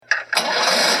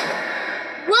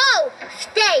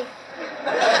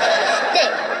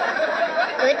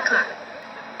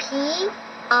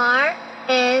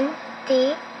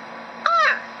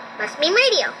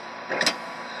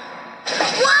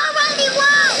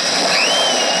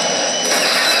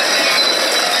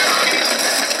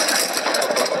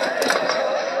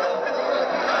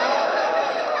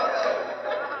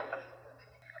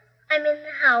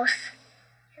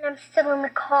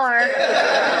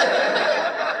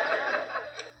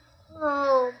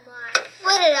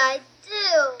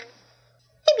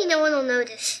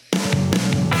です。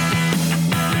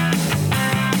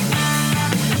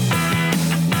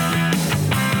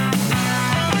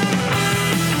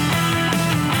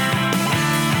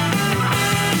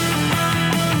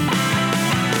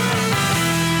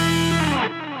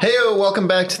Heyo, welcome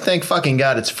back to Thank Fucking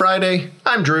God It's Friday.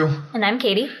 I'm Drew. And I'm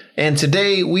Katie. And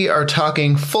today we are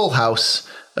talking Full House,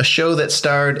 a show that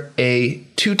starred a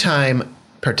two-time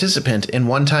participant and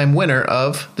one-time winner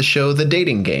of the show The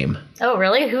Dating Game. Oh,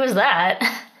 really? Who was that?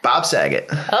 Bob Saget.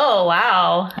 Oh,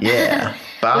 wow. Yeah,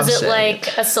 Bob Was it Saget.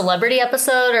 like a celebrity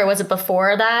episode or was it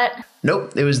before that?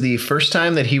 Nope, it was the first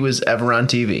time that he was ever on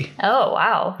TV. Oh,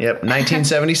 wow. Yep,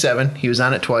 1977. He was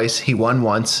on it twice. He won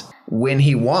once. When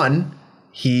he won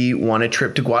a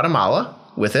trip to Guatemala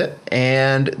with it,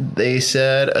 and they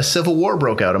said a civil war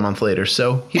broke out a month later,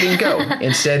 so he didn't go.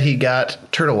 Instead, he got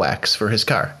turtle wax for his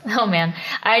car. Oh, man.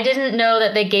 I didn't know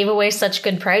that they gave away such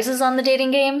good prizes on The Dating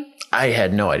Game. I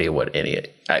had no idea what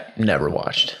I never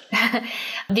watched.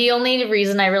 The only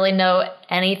reason I really know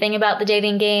anything about The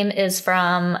Dating Game is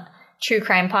from true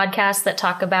crime podcasts that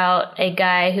talk about a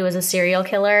guy who was a serial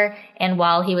killer, and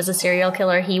while he was a serial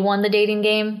killer, he won the dating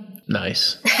game.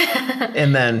 Nice.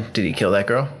 And then, did he kill that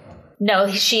girl?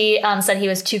 No, she said he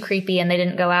was too creepy and they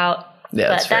didn't go out. Yeah, but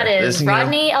that's fair. that is This,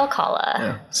 Rodney Alcala.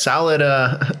 Yeah.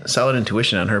 Solid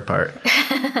intuition on her part.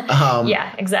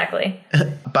 Yeah, exactly.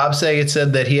 Bob Saget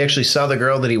said that he actually saw the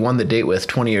girl that he won the date with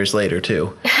 20 years later,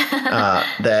 too.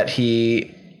 That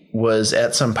he was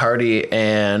at some party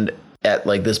and at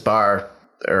like this bar,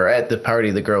 or at the party,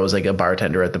 the girl was like a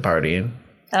bartender at the party. And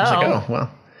I was like, oh,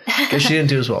 well, because she didn't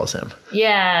do as well as him.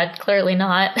 Yeah, clearly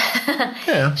not.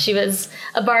 Yeah. She was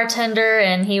a bartender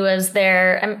and he was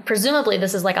there. Presumably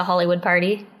this is like a Hollywood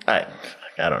party. I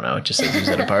don't know. It just says he was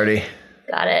at a party.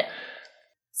 Got it.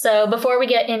 So before we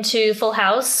get into Full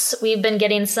House, we've been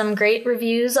getting some great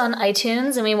reviews on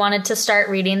iTunes and we wanted to start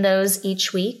reading those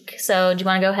each week. So do you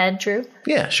want to go ahead, Drew?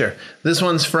 Yeah, sure. This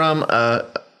one's from a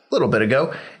little bit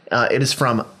ago. It is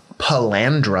from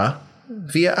Palandra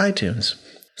via iTunes.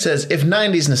 It says, if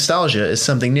 90s nostalgia is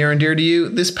something near and dear to you,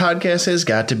 this podcast has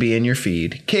got to be in your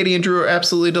feed. Katie and Drew are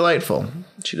absolutely delightful.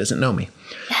 She doesn't know me.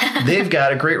 They've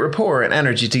got a great rapport and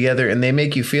energy together, and they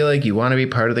make you feel like you want to be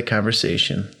part of the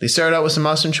conversation. They start out with some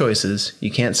awesome choices.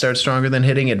 You can't start stronger than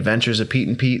hitting Adventures of Pete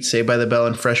and Pete, Saved by the Bell,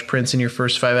 and Fresh Prince in your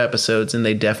first 5 episodes, and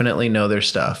they definitely know their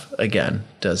stuff. Again,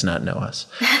 does not know us.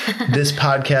 This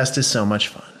podcast is so much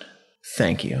fun.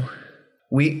 Thank you.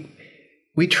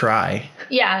 We try.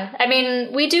 Yeah, I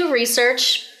mean, we do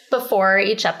research before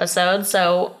each episode,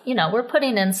 so, we're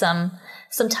putting in some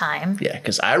time. Yeah,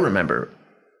 because I remember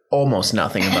almost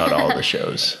nothing about all the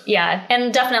shows. Yeah,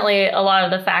 and definitely a lot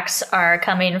of the facts are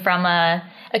coming from a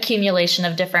accumulation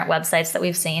of different websites that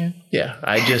we've seen. Yeah,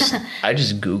 I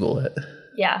just Google it.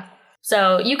 Yeah.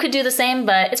 So you could do the same,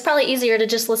 but it's probably easier to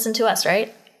just listen to us,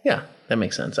 right? Yeah, that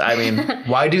makes sense. I mean,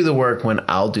 why do the work when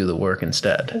I'll do the work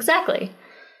instead? Exactly.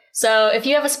 So if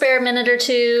you have a spare minute or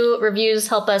two, reviews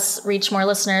help us reach more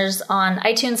listeners on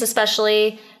iTunes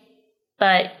especially,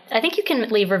 but I think you can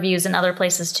leave reviews in other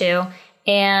places too,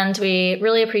 and we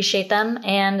really appreciate them,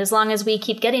 and as long as we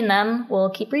keep getting them, we'll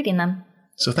keep reading them.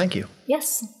 So thank you.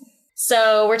 Yes.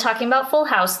 So we're talking about Full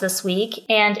House this week,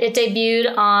 and it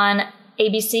debuted on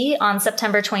ABC on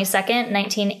September 22nd,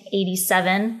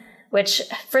 1987, which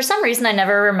for some reason I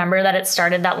never remember that it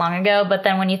started that long ago. But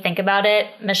then when you think about it,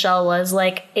 Michelle was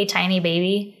like a tiny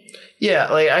baby. Yeah,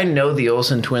 like I know the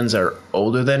Olsen twins are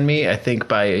older than me, I think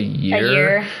by a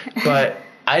year. But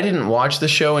I didn't watch the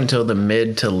show until the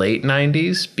mid to late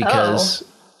 90s because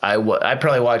I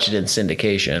probably watched it in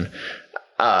syndication.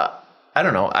 I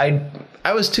don't know.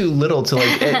 I was too little to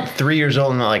like at 3 years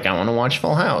old and like, I want to watch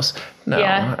Full House. No,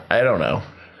 yeah. I don't know.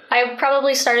 I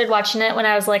probably started watching it when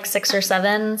I was like 6 or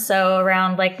 7. So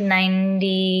around like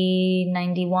 90,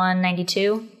 91,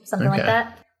 92, something like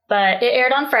that. But it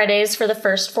aired on Fridays for the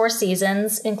first 4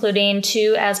 seasons, including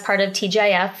 2 as part of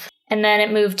TGIF. And then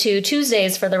it moved to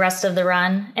Tuesdays for the rest of the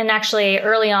run. And actually,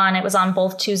 early on, it was on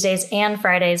both Tuesdays and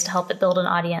Fridays to help it build an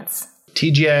audience.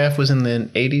 TGIF was in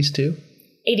the 80s too?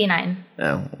 89.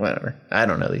 Oh, whatever. I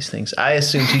don't know these things. I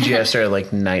assume TGIF started like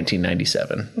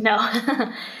 1997. No.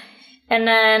 And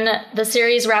then the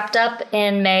series wrapped up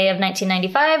in May of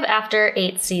 1995 after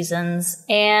 8 seasons.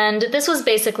 And this was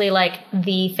basically like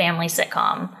the family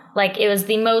sitcom. Like it was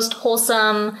the most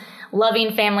wholesome,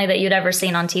 loving family that you'd ever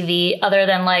seen on TV, other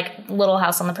than like Little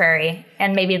House on the Prairie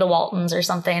and maybe the Waltons or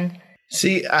something.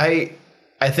 See,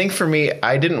 I think for me,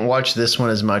 I didn't watch this one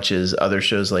as much as other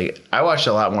shows. Like I watched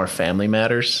a lot more Family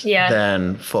Matters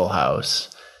than Full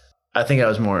House. I think I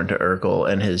was more into Urkel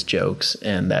and his jokes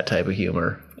and that type of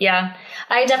humor. Yeah,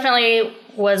 I definitely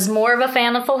was more of a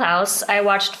fan of Full House. I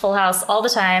watched Full House all the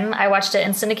time. I watched it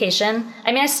in syndication.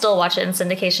 I mean, I still watch it in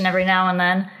syndication every now and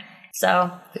then.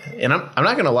 So, and I'm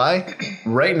not going to lie.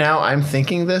 Right now, I'm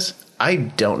thinking this. I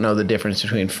don't know the difference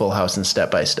between Full House and Step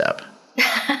by Step.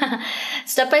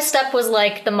 Step by Step was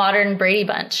like the modern Brady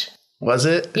Bunch. Was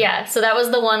it? Yeah, so that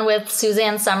was the one with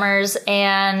Suzanne Summers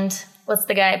and what's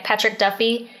the guy? Patrick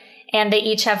Duffy. And they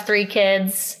each have 3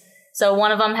 kids. So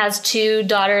one of them has 2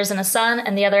 daughters and a son,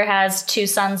 and the other has 2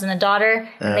 sons and a daughter.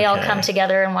 And they all come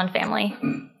together in one family.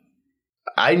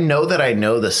 I know that I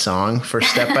know the song for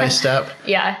Step by Step.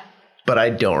 Yeah. But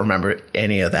I don't remember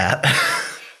any of that.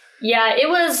 Yeah, it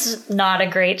was not a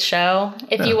great show.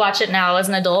 If you watch it now as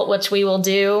an adult, which we will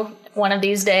do one of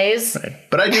these days. Right.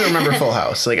 But I do remember Full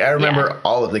House. Like, I remember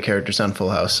all of the characters on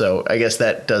Full House. So I guess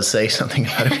that does say something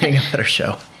about it being a better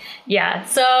show. Yeah,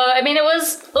 so, I mean, it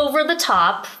was over the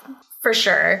top, for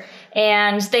sure.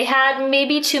 And they had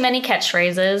maybe too many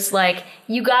catchphrases, like,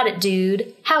 you got it,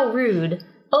 dude. How rude.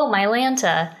 Oh, my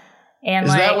Lanta. And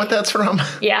Is that what that's from?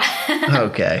 Yeah.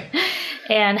 Okay.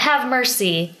 And have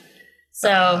mercy.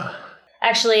 So,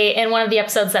 actually, in one of the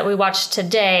episodes that we watched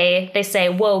today, they say,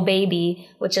 whoa, baby,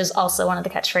 which is also one of the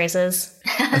catchphrases.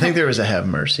 I think there was a have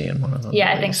mercy in one of them.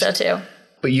 Yeah, I think so, too.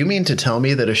 But you mean to tell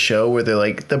me that a show where they're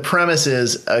like, the premise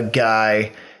is a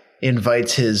guy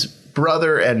invites his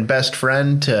brother and best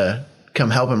friend to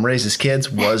come help him raise his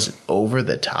kids was over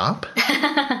the top?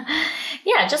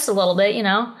 Yeah, just a little bit, you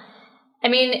know. I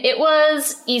mean, it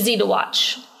was easy to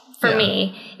watch for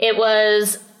me. It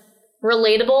was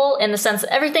relatable in the sense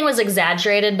that everything was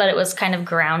exaggerated, but it was kind of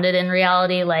grounded in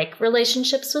reality, like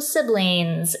relationships with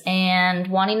siblings and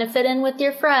wanting to fit in with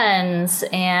your friends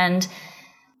and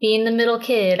being the middle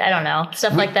kid. I don't know,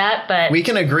 stuff like that. But we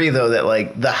can agree, though, that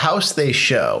like the house they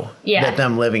show that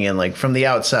them living in, like from the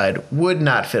outside, would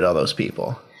not fit all those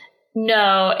people.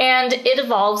 No, and it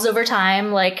evolves over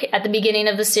time. Like at the beginning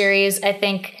of the series, I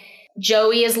think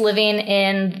Joey is living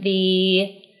in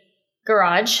the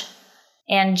garage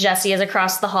and Jesse is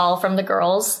across the hall from the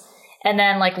girls. And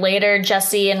then like later,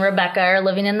 Jesse and Rebecca are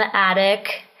living in the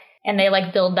attic and they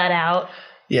like build that out.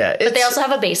 Yeah. But they also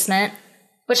have a basement,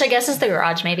 which I guess is the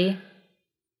garage maybe.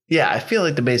 Yeah, I feel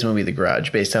like the basement would be the garage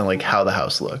based on like how the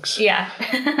house looks. Yeah.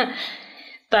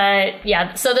 But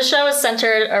yeah, so the show is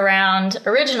centered around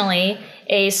originally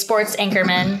a sports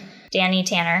anchorman, Danny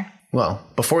Tanner. Well,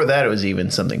 before that, it was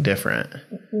even something different.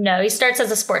 No, he starts as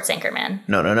a sports anchorman.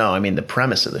 No. I mean, the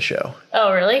premise of the show.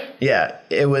 Oh, really? Yeah.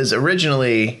 It was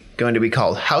originally going to be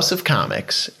called House of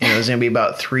Comics. And it was going to be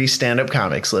about 3 stand-up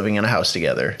comics living in a house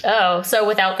together. Oh, so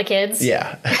without the kids?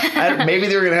 Yeah. Maybe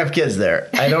they were going to have kids there.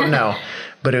 I don't know.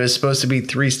 But it was supposed to be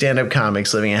 3 stand-up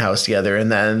comics living in a house together. And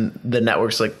then the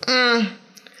network's like,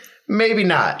 maybe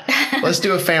not. Let's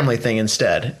do a family thing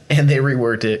instead. And they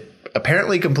reworked it.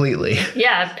 Apparently completely.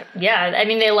 Yeah. I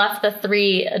mean, they left the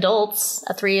 3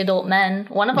 adult men.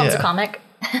 One of them's a comic.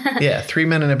 Yeah, 3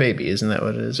 men and a baby. Isn't that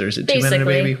what it is? Or is it 2 men and a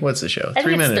baby? What's the show? I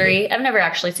think it's 3. I've never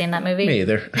actually seen that movie. Me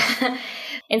either.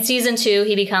 In season 2,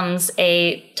 he becomes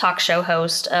a talk show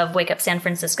host of Wake Up San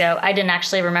Francisco. I didn't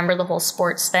actually remember the whole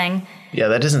sports thing. Yeah,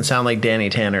 that doesn't sound like Danny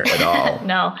Tanner at all.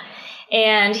 No.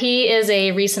 And he is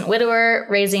a recent widower,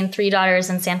 raising 3 daughters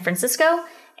in San Francisco.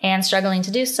 And struggling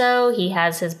to do so, he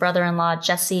has his brother-in-law,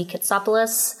 Jesse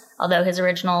Katsopoulos, although his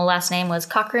original last name was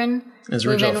Cochran. His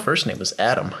original first name was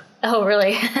Adam. Oh,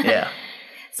 really? Yeah.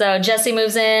 So Jesse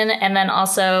moves in, and then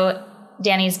also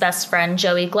Danny's best friend,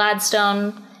 Joey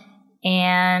Gladstone.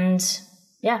 And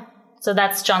yeah, so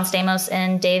that's John Stamos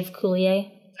and Dave Coulier.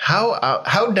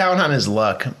 How down on his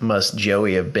luck must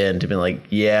Joey have been to be like,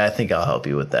 yeah, I think I'll help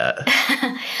you with that?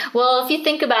 Well, if you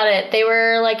think about it, they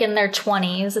were like in their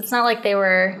 20s. It's not like they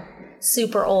were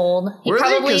super old. Were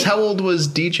they? Because how old was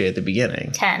DJ at the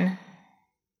beginning? 10.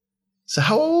 So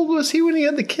how old was he when he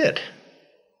had the kid?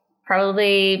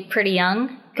 Probably pretty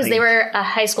young, because they were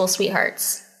high school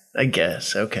sweethearts. I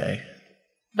guess, okay.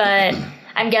 But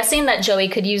I'm guessing that Joey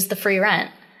could use the free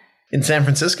rent. In San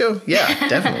Francisco? Yeah,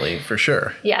 definitely, for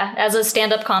sure. Yeah, as a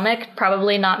stand-up comic,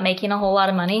 probably not making a whole lot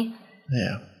of money.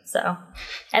 Yeah. So,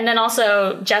 and then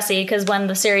also Jesse, because when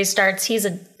the series starts, he's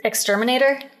an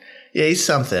exterminator. Yeah, he's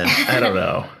something. I don't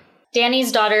know.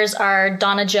 Danny's daughters are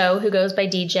Donna Jo, who goes by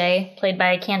DJ, played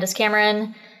by Candace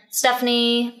Cameron,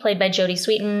 Stephanie, played by Jodie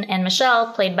Sweetin, and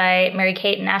Michelle, played by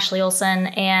Mary-Kate and Ashley Olsen.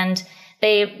 And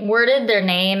they worded their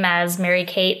name as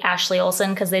Mary-Kate Ashley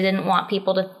Olsen because they didn't want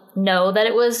people to know that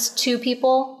it was two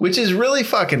people. Which is really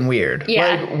fucking weird.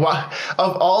 Yeah. Like, why,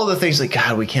 of all the things, like,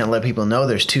 God, we can't let people know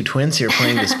there's two twins here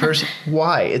playing this person.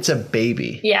 Why? It's a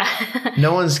baby. Yeah.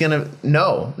 No one's gonna...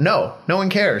 No one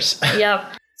cares. Yep.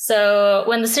 So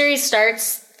when the series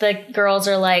starts, the girls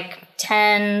are like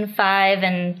 10, 5,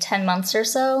 and 10 months or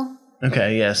so.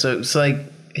 Okay, yeah. So it's like,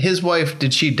 his wife,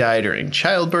 did she die during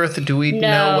childbirth? Do we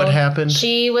know what happened?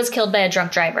 She was killed by a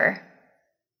drunk driver.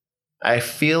 I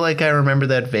feel like I remember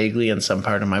that vaguely in some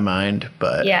part of my mind,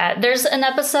 but... Yeah, there's an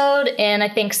episode in, I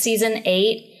think, season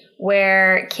 8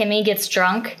 where Kimmy gets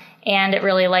drunk and it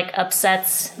really, like,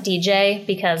 upsets DJ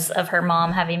because of her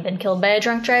mom having been killed by a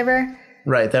drunk driver.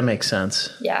 Right, that makes sense.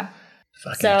 Yeah.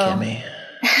 Fucking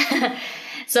Kimmy.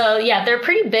 So, yeah, they're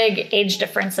pretty big age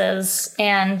differences,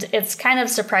 and it's kind of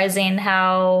surprising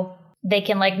how they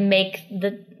can, like, make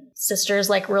the sisters,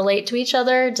 like, relate to each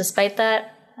other despite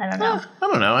that. I don't know. I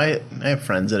don't know. I have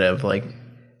friends that have, like,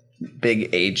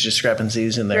 big age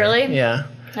discrepancies in there. Really? Yeah.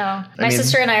 No. My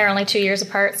sister and I are only 2 years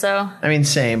apart, so... I mean,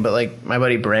 same, but, like, my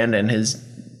buddy Brandon,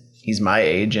 he's my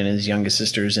age, and his youngest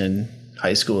sister's in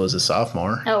high school as a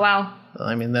sophomore. Oh, wow.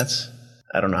 I mean, that's...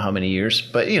 I don't know how many years,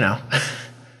 but, you know...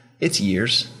 It's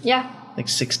years. Yeah. Like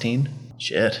 16.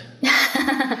 Shit.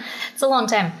 It's a long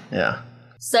time. Yeah.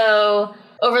 So,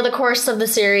 over the course of the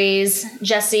series,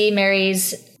 Jesse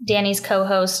marries Danny's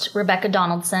co-host, Rebecca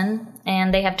Donaldson,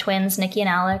 and they have twins, Nikki and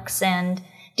Alex, and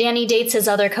Danny dates his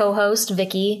other co-host,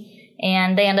 Vicky,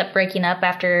 and they end up breaking up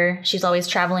after she's always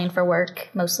traveling for work,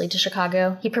 mostly to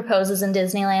Chicago. He proposes in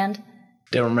Disneyland.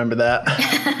 Don't remember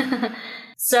that.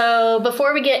 So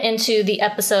before we get into the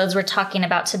episodes we're talking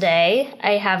about today,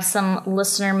 I have some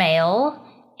listener mail,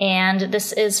 and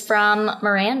this is from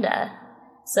Miranda.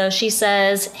 So she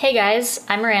says, "Hey guys,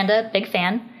 I'm Miranda, big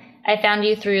fan. I found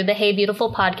you through the Hey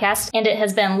Beautiful podcast, and it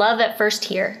has been love at first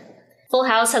here. Full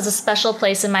House has a special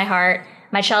place in my heart.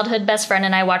 My childhood best friend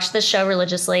and I watched this show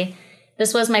religiously.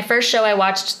 This was my first show I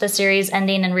watched the series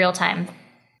ending in real time.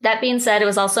 That being said, it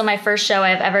was also my first show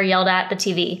I've ever yelled at the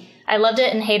TV. I loved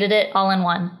it and hated it all in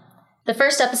one. The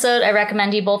first episode I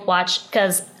recommend you both watch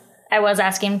because I was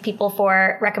asking people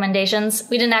for recommendations.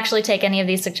 We didn't actually take any of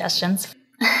these suggestions."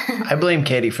 I blame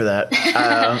Katie for that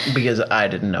because I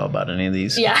didn't know about any of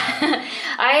these. Yeah.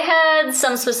 I had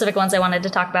some specific ones I wanted to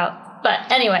talk about. But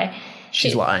anyway.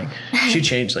 She's lying. She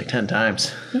changed like 10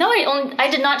 times. No, I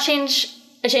did not change.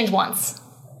 I changed once.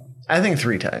 I think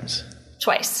 3 times.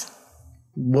 Twice.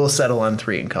 We'll settle on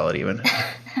 3 and call it even.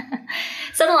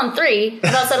 Settle on 3? How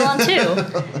about settle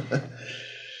on 2?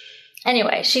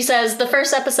 Anyway, she says, the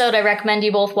first episode I recommend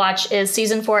you both watch is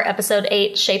season 4, episode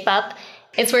 8, Shape Up.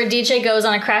 It's where DJ goes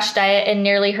on a crash diet and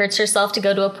nearly hurts herself to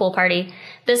go to a pool party.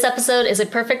 This episode is a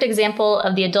perfect example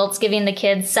of the adults giving the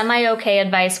kids semi-okay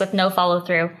advice with no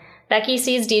follow-through. Becky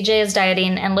sees DJ as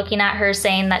dieting and looking at her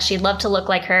saying that she'd love to look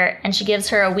like her, and she gives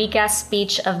her a weak-ass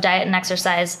speech of diet and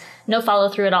exercise. No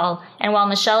follow-through at all. And while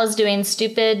Michelle is doing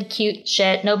stupid, cute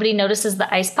shit, nobody notices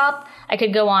the ice pop. I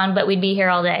could go on, but we'd be here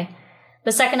all day.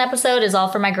 The second episode is all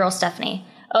for my girl Stephanie.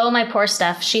 Oh, my poor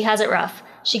Steph. She has it rough.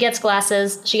 She gets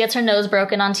glasses, she gets her nose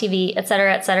broken on TV,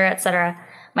 etc., etc., etc.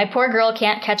 My poor girl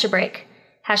can't catch a break.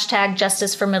 Hashtag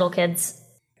justice for middle kids.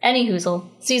 Anyhoozle.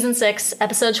 Season 6,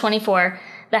 episode 24,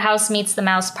 The House Meets the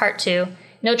Mouse, Part 2.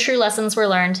 No true lessons were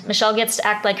learned. Michelle gets to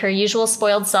act like her usual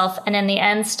spoiled self, and in the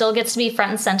end still gets to be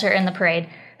front and center in the parade.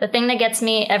 The thing that gets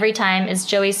me every time is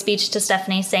Joey's speech to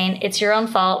Stephanie saying, "It's your own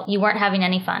fault, you weren't having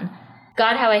any fun."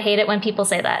 God, how I hate it when people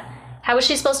say that. How was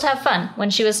she supposed to have fun when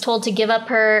she was told to give up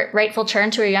her rightful turn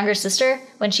to her younger sister?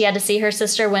 When she had to see her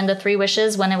sister win the 3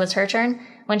 wishes when it was her turn?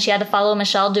 When she had to follow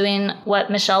Michelle doing what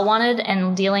Michelle wanted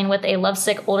and dealing with a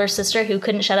lovesick older sister who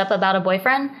couldn't shut up about a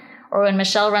boyfriend? Or when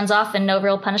Michelle runs off and no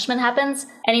real punishment happens?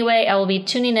 Anyway, I will be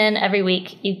tuning in every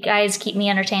week. You guys keep me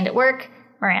entertained at work.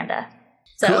 Miranda.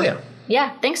 So, cool,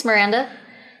 yeah, thanks, Miranda.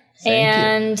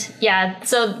 Thank you. Yeah,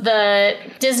 so the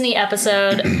Disney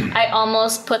episode, I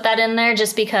almost put that in there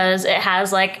just because it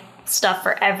has, like, stuff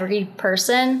for every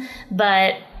person,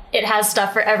 but it has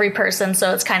stuff for every person,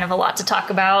 so it's kind of a lot to talk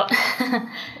about.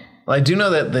 Well, I do know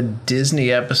that the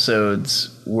Disney episodes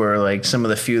were, like, some of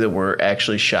the few that were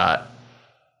actually shot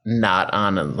not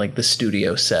on, like, the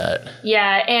studio set.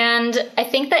 Yeah, and I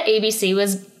think that ABC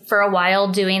was, for a while,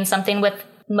 doing something with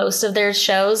most of their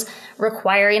shows,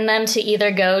 requiring them to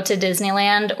either go to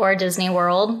Disneyland or Disney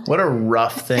World. What a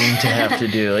rough thing to have to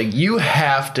do. Like, you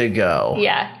have to go.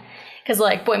 Yeah. Because,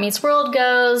 like, Boy Meets World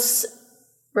goes,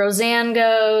 Roseanne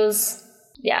goes.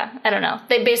 Yeah, I don't know.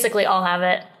 They basically all have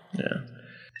it. Yeah.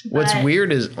 What's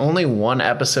weird is only one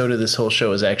episode of this whole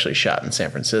show is actually shot in San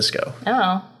Francisco.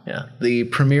 Oh. Yeah. The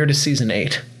premiere to season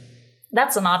 8.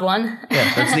 That's an odd one.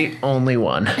 Yeah, that's the only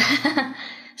one.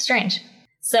 Strange.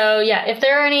 So yeah, if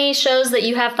there are any shows that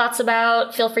you have thoughts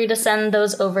about, feel free to send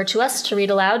those over to us to read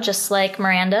aloud, just like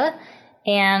Miranda.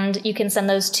 And you can send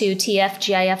those to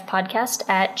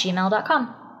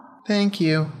tfgifpodcast@gmail.com. Thank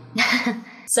you.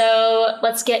 So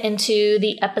let's get into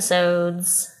the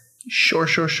episodes. Sure.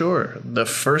 The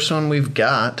first one we've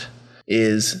got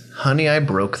is Honey, I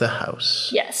Broke the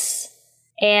House. Yes.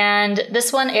 And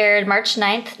this one aired March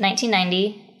 9th,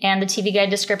 1990. And the TV Guide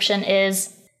description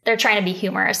is, they're trying to be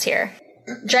humorous here.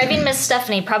 Driving Miss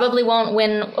Stephanie probably won't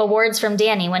win awards from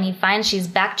Danny when he finds she's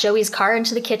backed Joey's car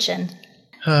into the kitchen.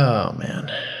 Oh,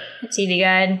 man. TV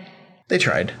Guide. They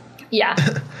tried. Yeah.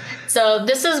 So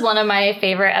this is one of my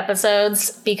favorite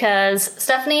episodes because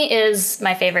Stephanie is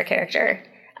my favorite character.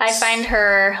 I find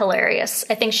her hilarious.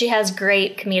 I think she has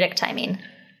great comedic timing.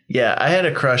 Yeah, I had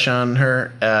a crush on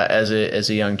her as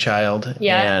a young child.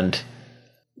 Yeah. And,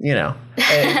 you know,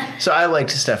 so I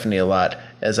liked Stephanie a lot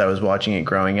as I was watching it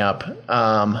growing up.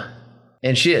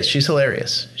 And she's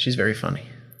hilarious. She's very funny.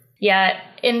 Yeah.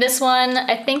 In this one,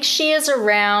 I think she is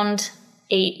around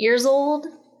 8 years old.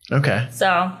 Okay.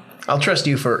 So I'll trust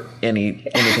you for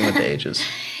anything with the ages.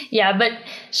 Yeah, but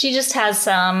she just has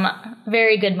some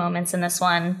very good moments in this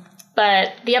one.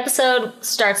 But the episode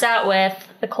starts out with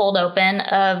the cold open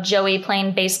of Joey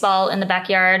playing baseball in the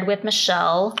backyard with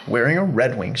Michelle. Wearing a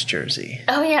Red Wings jersey.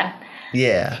 Oh, yeah.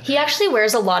 Yeah. He actually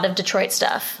wears a lot of Detroit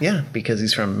stuff. Yeah, because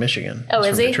he's from Michigan. Oh,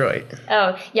 he's is from he? Detroit.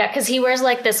 Oh, yeah, because he wears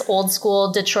like this old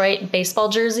school Detroit baseball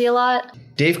jersey a lot.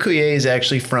 Dave Coulier is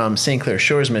actually from St. Clair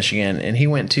Shores, Michigan, and he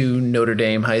went to Notre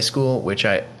Dame High School, which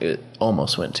I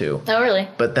almost went to. Oh, really?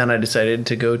 But then I decided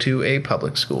to go to a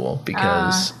public school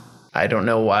because I don't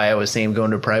know why I was saying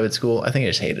going to a private school. I think I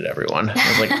just hated everyone. I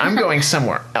was like, I'm going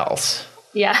somewhere else.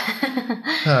 Yeah.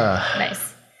 Nice.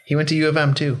 He went to U of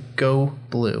M too. Go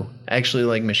Blue. I actually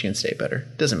like Michigan State better.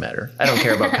 Doesn't matter. I don't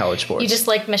care about college sports. You just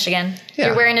like Michigan. Yeah.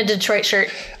 You're wearing a Detroit shirt.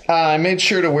 I made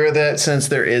sure to wear that since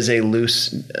there is a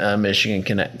loose Michigan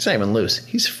connect. It's not even loose.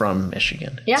 He's from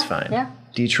Michigan. Yeah, it's fine. yeah.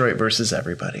 Detroit versus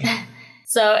everybody.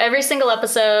 So every single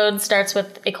episode starts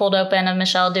with a cold open of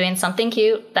Michelle doing something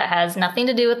cute that has nothing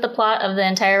to do with the plot of the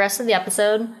entire rest of the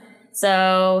episode.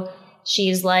 So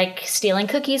she's like stealing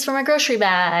cookies from a grocery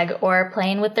bag, or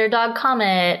playing with their dog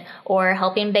Comet, or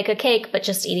helping bake a cake but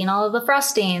just eating all of the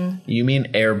frosting. You mean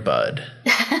Air Bud.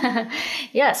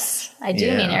 Yes, I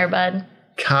do mean Air Bud.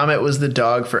 Comet was the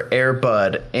dog for Air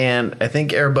Bud, and I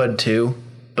think Air Bud too,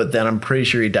 but then I'm pretty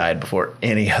sure he died before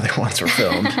any other ones were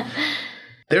filmed.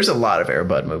 There's a lot of Air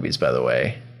Bud movies, by the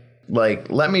way. Like,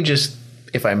 let me just,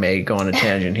 if I may, go on a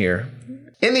tangent here.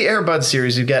 In the Air Bud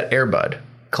series, you've got Air Bud.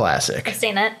 Classic. I've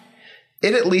seen it.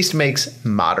 It at least makes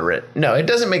moderate. No, it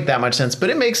doesn't make that much sense, but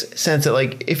it makes sense that,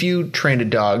 like, if you trained a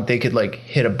dog, they could, like,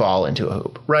 hit a ball into a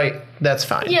hoop, right? That's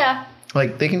fine. Yeah.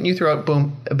 Like, you throw out,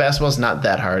 boom, a basketball's not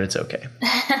that hard, it's okay.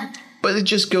 But it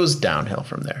just goes downhill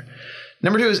from there.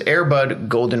 Number 2 is Air Bud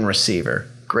Golden Receiver.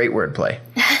 Great wordplay.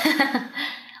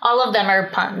 All of them are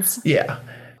puns. Yeah.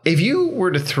 If you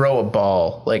were to throw a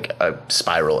ball, like a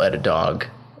spiral at a dog,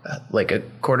 like a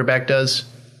quarterback does,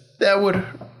 that would...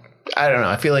 I don't know.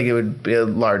 I feel like it would be a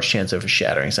large chance of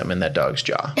shattering something in that dog's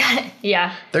jaw.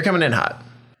 Yeah. They're coming in hot.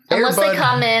 Unless they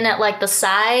come in at like the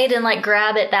side and like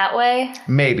grab it that way.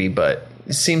 Maybe, but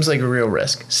it seems like a real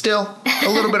risk. Still, a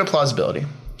little bit of plausibility.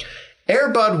 Air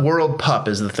Bud World Pup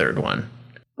is the third one.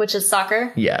 Which is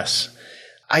soccer? Yes.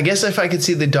 I guess if I could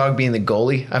see the dog being the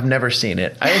goalie, I've never seen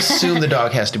it. I assume the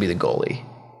dog has to be the goalie.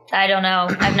 I don't know.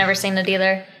 I've never seen it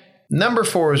either. Number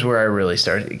 4 is where I really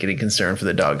started getting concerned for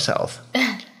the dog's health.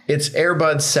 It's Air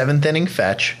Bud's 7th inning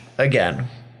fetch. Again,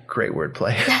 great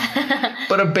wordplay.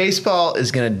 But a baseball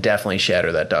is going to definitely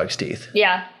shatter that dog's teeth.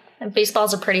 Yeah.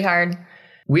 Baseballs are pretty hard.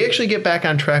 We actually get back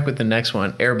on track with the next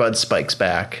one. Air Bud spikes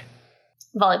back.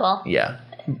 Volleyball. Yeah.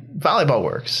 Volleyball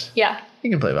works. Yeah.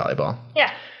 You can play volleyball.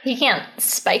 Yeah. He can't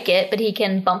spike it, but he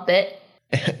can bump it.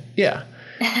 Yeah.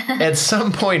 At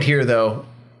some point here, though,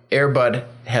 Air Bud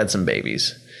had some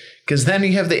babies. Because then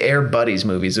you have the Air Buddies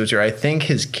movies, which are, I think,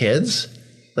 his kids.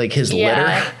 Like his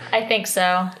litter. I think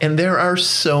so. And there are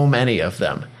so many of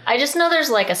them. I just know there's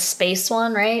like a space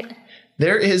one, right?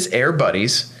 There is Air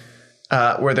Buddies,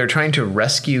 where they're trying to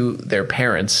rescue their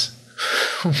parents.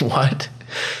 What?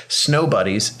 Snow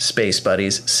Buddies, Space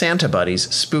Buddies, Santa Buddies,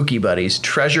 Spooky Buddies,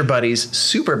 Treasure Buddies,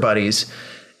 Super Buddies,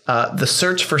 The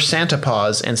Search for Santa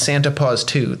Paws, and Santa Paws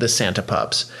 2, The Santa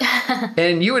Pups.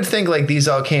 And you would think like these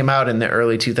all came out in the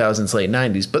early 2000s, late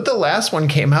 90s, but the last one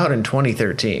came out in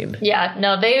 2013. Yeah,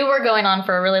 no, they were going on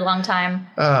for a really long time.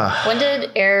 When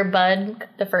did Air Bud,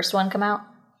 the first one, come out?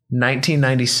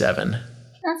 1997.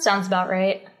 That sounds about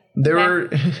right. There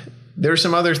were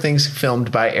some other things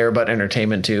filmed by Airbud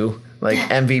Entertainment too, like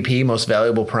MVP, Most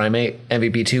Valuable Primate,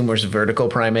 MVP2, Most Vertical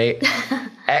Primate,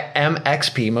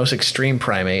 MXP, Most Extreme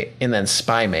Primate, and then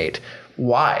Spymate.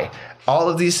 Why? All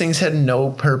of these things had no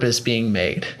purpose being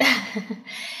made.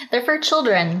 They're for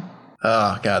children.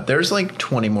 Oh, God. There's like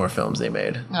 20 more films they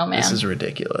made. Oh, man. This is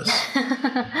ridiculous.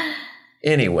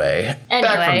 Anyway,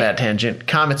 back from that tangent.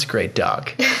 Comet's a great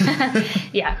dog.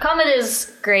 Yeah, Comet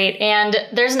is great. And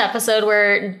there's an episode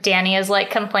where Danny is like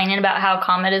complaining about how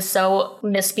Comet is so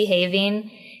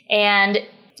misbehaving. And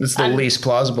it's the least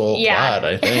plausible plot,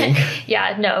 I think.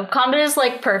 Yeah, no. Comet is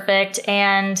like perfect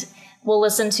and will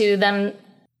listen to them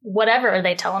whatever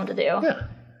they tell him to do. Yeah.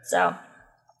 So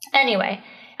anyway,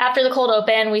 after the cold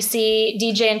open, we see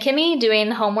DJ and Kimmy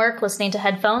doing homework, listening to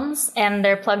headphones, and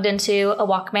they're plugged into a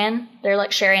Walkman. They're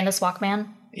like sharing this Walkman.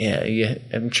 Yeah.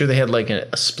 I'm sure they had like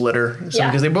a splitter or something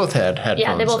because they both had headphones.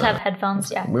 Yeah, they both have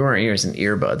headphones. Yeah. We weren't using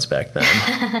earbuds back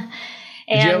then.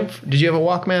 Did you have a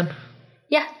Walkman?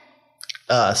 Yeah.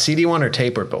 CD one or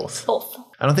tape or both? Both.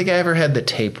 I don't think I ever had the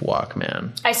tape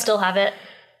Walkman. I still have it.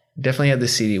 Definitely had the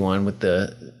CD one with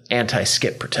the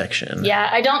anti-skip protection. Yeah,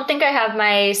 I don't think I have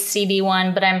my CD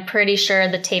one, but I'm pretty sure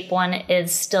the tape one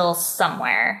is still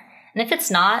somewhere. And if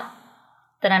it's not,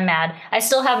 then I'm mad. I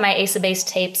still have my Ace of Base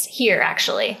tapes here,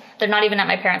 actually. They're not even at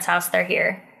my parents' house. They're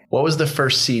here. What was the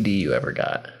first CD you ever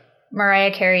got?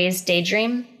 Mariah Carey's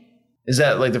Daydream. Is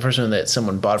that like the first one that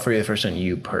someone bought for you, the first one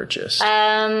you purchased?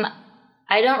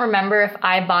 I don't remember if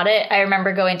I bought it. I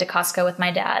remember going to Costco with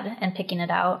my dad and picking it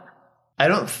out. I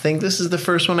don't think this is the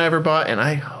first one I ever bought, and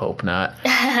I hope not.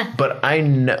 But I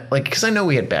know, like, because I know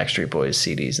we had Backstreet Boys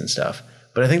CDs and stuff.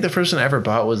 But I think the first one I ever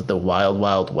bought was the Wild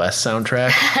Wild West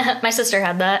soundtrack. My sister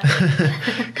had that.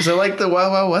 Because I like the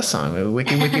Wild Wild West song,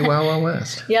 Wiki Wiki Wild Wild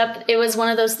West. Yep, it was one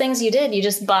of those things you did. You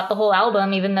just bought the whole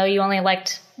album, even though you only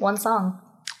liked one song.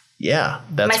 Yeah,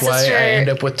 that's why I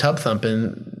ended up with Tub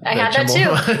Thumpin'. I had that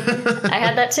too. I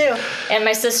had that too. And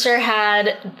my sister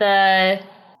had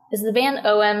is the band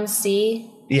OMC?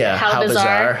 Yeah, How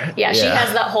Bizarre. Yeah, she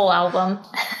has that whole album.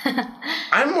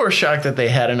 I'm more shocked that they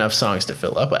had enough songs to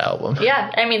fill up an album.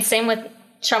 Yeah, I mean, same with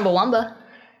Chumbawamba.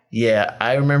 Yeah,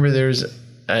 I remember there's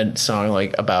a song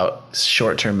like about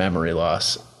short-term memory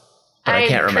loss. But I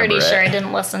can't remember I'm pretty it. sure I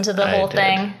didn't listen to the whole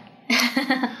thing.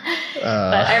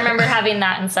 But I remember having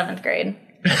that in 7th grade.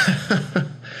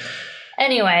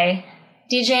 Anyway,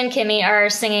 DJ and Kimmy are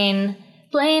singing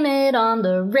Blame It on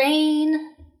the Rain.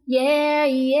 Yeah,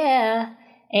 yeah.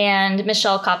 And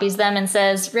Michelle copies them and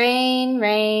says, Rain,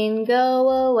 rain, go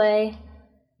away.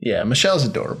 Yeah, Michelle's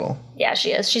adorable. Yeah,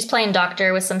 she is. She's playing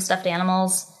doctor with some stuffed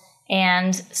animals.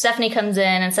 And Stephanie comes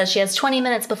in and says she has 20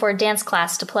 minutes before dance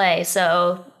class to play,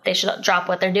 so they should drop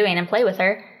what they're doing and play with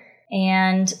her.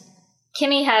 And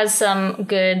Kimmy has some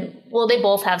good, well, they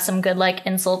both have some good, like,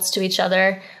 insults to each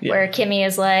other, where Kimmy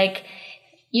is like,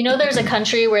 you know there's a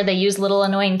country where they use little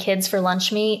annoying kids for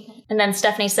lunch meat? And then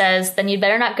Stephanie says, then you'd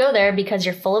better not go there because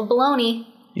you're full of baloney.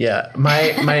 Yeah,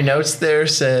 my notes there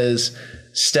says,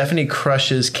 Stephanie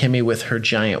crushes Kimmy with her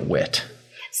giant wit.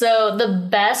 So the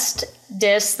best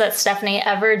diss that Stephanie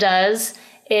ever does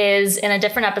is in a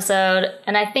different episode,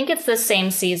 and I think it's the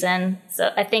same season.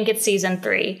 So I think it's season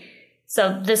 3.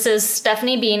 So this is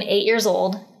Stephanie being 8 years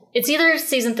old. It's either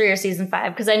season 3 or season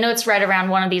 5, because I know it's right around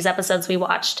one of these episodes we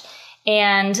watched.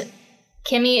 And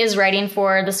Kimmy is writing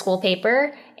for the school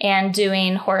paper and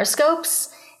doing horoscopes.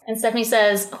 And Stephanie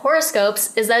says,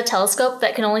 horoscopes? Is that a telescope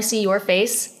that can only see your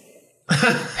face?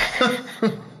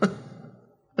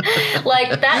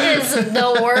 Like, that is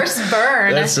the worst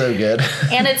burn. That's so good.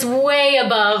 And it's way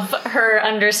above her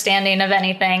understanding of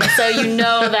anything. So you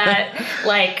know that,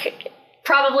 like,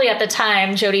 probably at the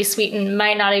time, Jodie Sweetin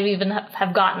might not even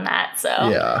have gotten that. So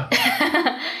yeah.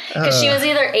 Because she was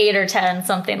either 8 or 10,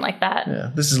 something like that.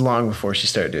 Yeah. This is long before she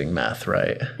started doing math,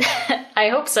 right? I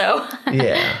hope so.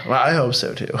 Yeah. Well, I hope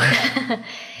so, too.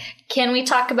 Can we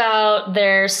talk about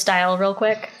their style real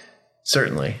quick?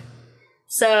 Certainly.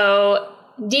 So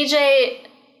DJ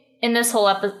in this whole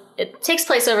episode, it takes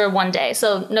place over one day,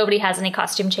 so nobody has any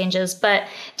costume changes, but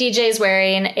DJ's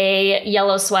wearing a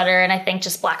yellow sweater and I think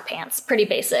just black pants. Pretty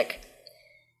basic.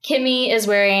 Kimmy is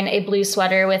wearing a blue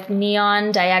sweater with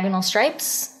neon diagonal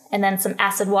stripes and then some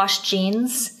acid wash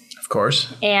jeans. Of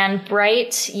course. And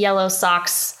bright yellow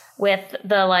socks with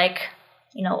the, like,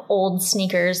 you know, old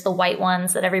sneakers, the white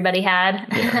ones that everybody had.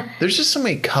 Yeah. There's just so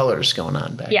many colors going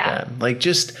on back then. Like,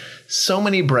 just so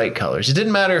many bright colors. It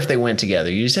didn't matter if they went together.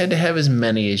 You just had to have as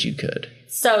many as you could.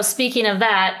 So speaking of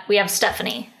that, we have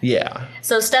Stephanie. Yeah.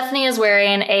 So Stephanie is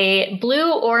wearing a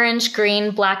blue, orange,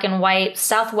 green, black, and white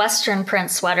Southwestern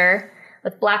print sweater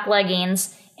with black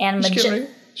leggings And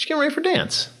She's getting ready for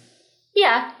dance.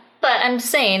 Yeah, but I'm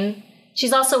saying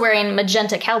she's also wearing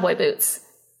magenta cowboy boots.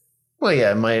 Well,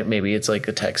 yeah, maybe it's like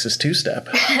a Texas two-step.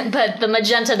 But the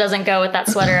magenta doesn't go with that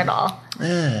sweater at all.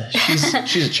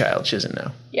 She's a child. She doesn't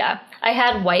know. Yeah. I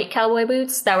had white cowboy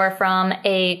boots that were from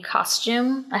a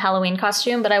Halloween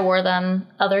costume, but I wore them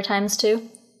other times too.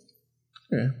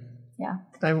 Yeah.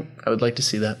 I would like to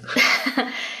see that.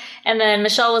 And then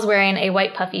Michelle was wearing a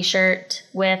white puffy shirt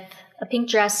with a pink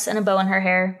dress and a bow in her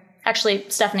hair. Actually,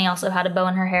 Stephanie also had a bow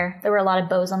in her hair. There were a lot of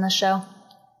bows on this show.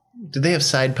 Did they have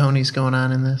side ponies going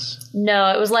on in this? No,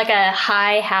 it was like a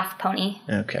high half pony.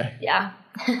 Okay. Yeah.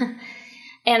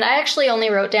 And I actually only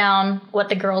wrote down what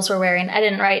the girls were wearing. I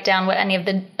didn't write down what any of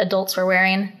the adults were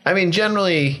wearing. I mean,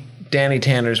 generally, Danny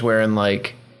Tanner's wearing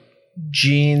like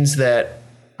jeans that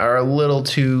are a little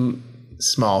too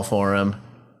small for him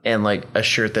and like a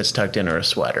shirt that's tucked in or a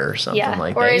sweater or something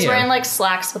like that. Or he's wearing like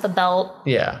slacks with a belt.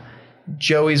 Yeah.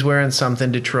 Joey's wearing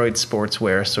something Detroit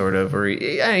sportswear, sort of, or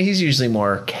he's usually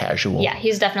more casual. Yeah,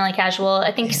 he's definitely casual.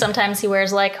 I think sometimes he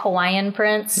wears like Hawaiian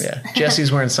prints. Yeah,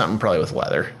 Jesse's wearing something probably with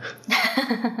leather.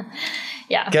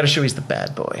 Yeah. Gotta show he's the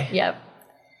bad boy. Yep.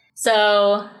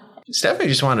 So Stephanie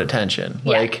just wanted attention.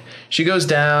 Yeah. Like, she goes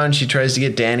down, she tries to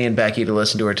get Danny and Becky to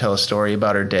listen to her tell a story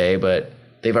about her day, but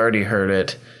they've already heard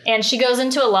it. And she goes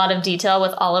into a lot of detail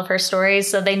with all of her stories,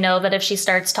 so they know that if she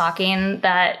starts talking,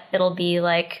 that it'll be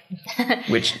like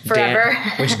forever.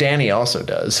 Which Danny also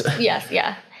does. Yes,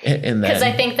 yeah. Because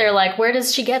I think they're like, where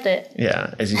does she get it?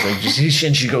 Yeah, as he's like,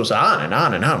 and she goes on and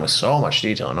on and on with so much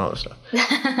detail and all this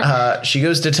stuff. She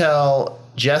goes to tell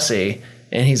Jesse,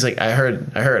 and he's like, I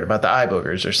heard about the eye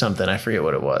boogers or something. I forget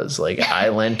what it was, like eye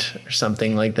lint or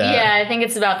something like that. Yeah, I think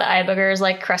it's about the eye boogers,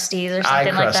 like crusties or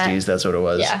something like that. Eye crusties, that's what it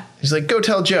was. Yeah. He's like, go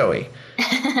tell Joey.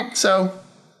 So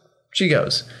she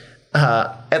goes.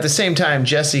 At the same time,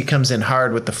 Jesse comes in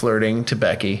hard with the flirting to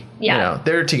Becky. Yeah. You know,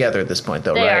 they're together at this point,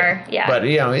 though, they right? Are, yeah. But,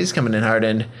 he's coming in hard,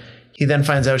 and he then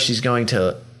finds out she's going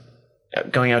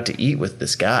out to eat with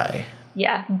this guy.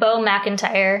 Yeah, Bo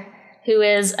McIntyre, who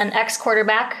is an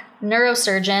ex-quarterback,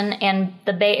 neurosurgeon, and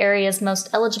the Bay Area's most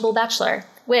eligible bachelor,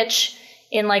 which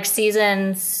in like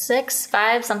season 6,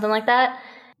 5, something like that,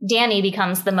 Danny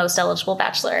becomes the most eligible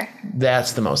bachelor.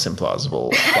 That's the most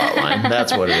implausible plotline.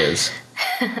 That's what it is.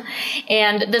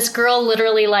 And this girl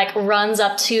literally like runs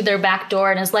up to their back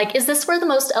door and is like, is this where the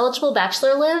most eligible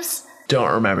bachelor lives?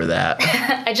 Don't remember that.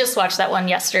 I just watched that one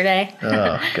yesterday.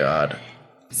 Oh, God.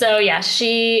 So, yeah,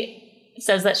 she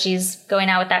says that she's going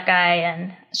out with that guy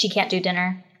and she can't do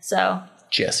dinner. So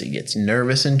Jesse gets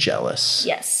nervous and jealous.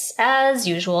 Yes, as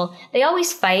usual. They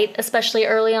always fight, especially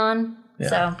early on.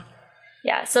 Yeah.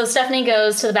 So Stephanie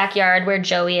goes to the backyard where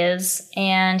Joey is,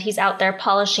 and he's out there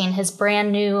polishing his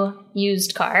brand new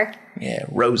used car. Yeah,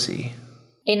 Rosie.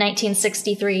 A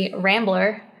 1963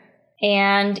 Rambler.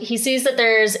 And he sees that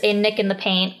there's a nick in the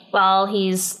paint while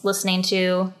he's listening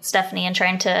to Stephanie and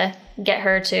trying to get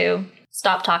her to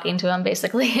stop talking to him,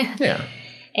 basically. Yeah.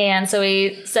 And so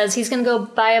he says he's going to go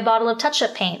buy a bottle of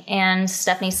touch-up paint. And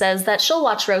Stephanie says that she'll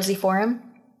watch Rosie for him.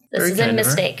 This is a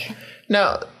mistake.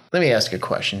 Now, let me ask a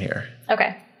question here.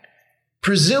 Okay.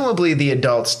 Presumably the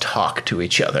adults talk to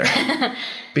each other.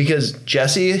 Because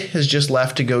Jesse has just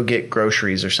left to go get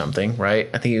groceries or something, right?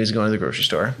 I think he was going to the grocery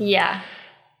store. Yeah.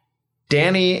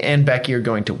 Danny and Becky are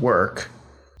going to work.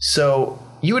 So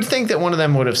you would think that one of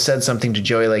them would have said something to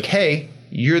Joey like, hey,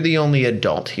 you're the only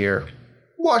adult here.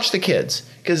 Watch the kids.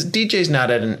 Because DJ's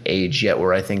not at an age yet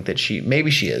where I think that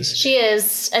maybe she is. She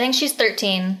is. I think she's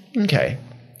 13. Okay.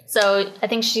 So I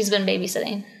think she's been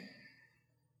babysitting.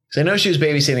 So I know she was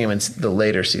babysitting him in the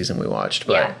later season we watched,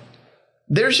 but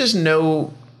there's just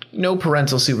no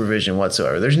parental supervision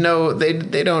whatsoever. There's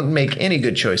they don't make any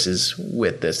good choices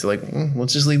with this. They're like,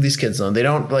 let's just leave these kids alone. They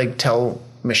don't like tell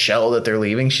Michelle that they're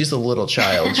leaving. She's a little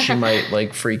child. She might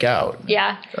like freak out.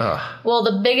 Yeah. Ugh. Well,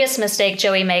 the biggest mistake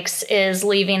Joey makes is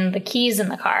leaving the keys in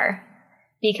the car,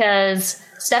 because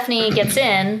Stephanie gets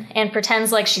in and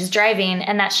pretends like she's driving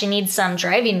and that she needs some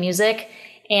driving music,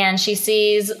 and she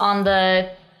sees on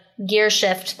the gear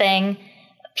shift thing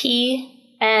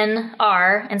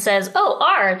PNR and says, oh,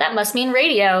 R, that must mean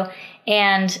radio,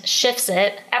 and shifts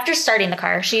it after starting the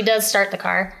car. She does start the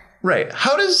car. Right.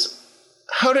 How does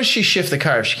she shift the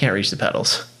car if she can't reach the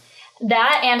pedals?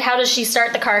 That, and how does she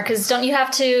start the car? Because don't you have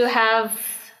to have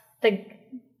the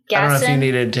gas I don't know in? if you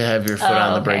needed to have your foot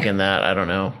on the brake in that. I don't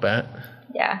know, but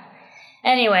yeah.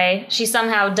 Anyway, she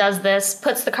somehow does this,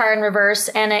 puts the car in reverse,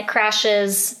 and it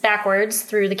crashes backwards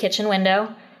through the kitchen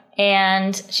window.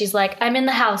 And she's like, I'm in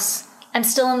the house. I'm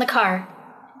still in the car.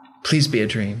 Please be a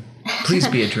dream. Please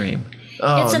be a dream.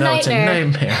 Oh, it's a no, nightmare.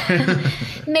 it's a nightmare.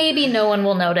 Maybe no one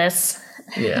will notice.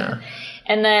 Yeah.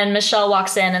 And then Michelle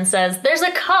walks in and says, there's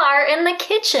a car in the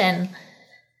kitchen.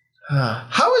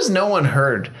 How has no one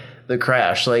heard the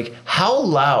crash? Like, how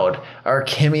loud are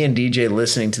Kimmy and DJ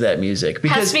listening to that music?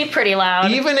 Because has to be pretty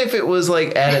loud. even if it was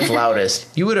like at its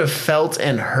loudest, you would have felt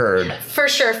and heard. For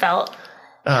sure felt.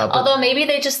 Although maybe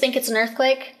they just think it's an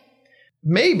earthquake.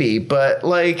 Maybe, but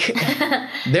like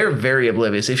they're very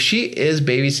oblivious. If she is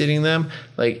babysitting them,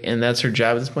 like, and that's her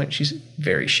job at this point, she's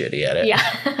very shitty at it.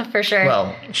 Yeah, for sure.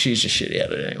 Well, she's just shitty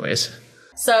at it anyways.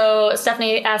 So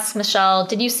Stephanie asks Michelle,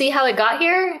 did you see how it got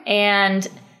here? And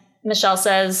Michelle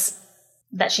says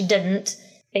that she didn't,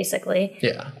 basically.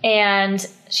 Yeah. And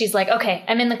she's like, okay,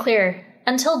 I'm in the clear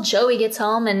until Joey gets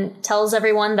home and tells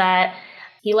everyone that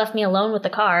he left me alone with the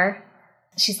car.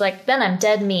 She's like, then I'm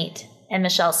dead meat. And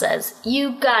Michelle says,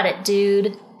 you got it,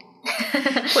 dude.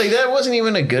 Like, that wasn't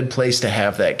even a good place to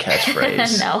have that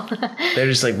catchphrase. No. They're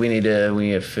just like, we need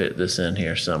to fit this in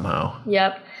here somehow.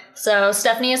 Yep. So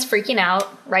Stephanie is freaking out,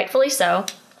 rightfully so,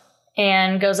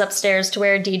 and goes upstairs to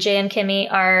where DJ and Kimmy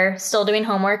are still doing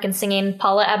homework and singing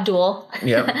Paula Abdul.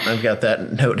 Yep, I've got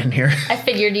that note in here. I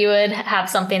figured you would have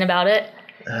something about it.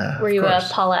 Were you a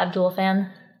Paula Abdul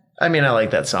fan? I mean, I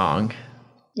like that song.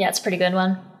 Yeah, it's a pretty good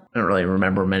one. I don't really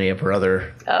remember many of her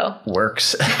other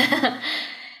works.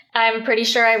 I'm pretty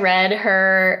sure I read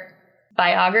her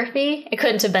biography. It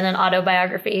couldn't have been an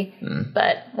autobiography,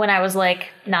 but when I was like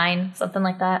 9, something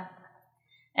like that.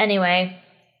 Anyway,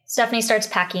 Stephanie starts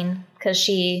packing because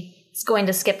she's going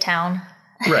to skip town.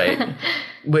 Right.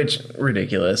 Which,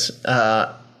 ridiculous.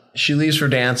 She leaves for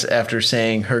dance after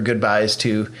saying her goodbyes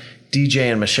to DJ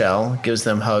and Michelle, gives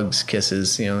them hugs,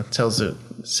 kisses,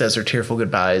 says her tearful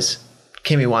goodbyes.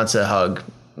 Kimmy wants a hug.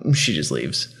 She just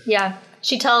leaves. Yeah.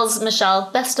 She tells Michelle,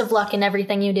 best of luck in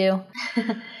everything you do.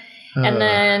 And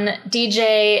then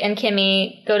DJ and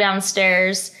Kimmy go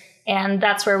downstairs, and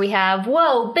that's where we have,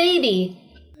 whoa, baby.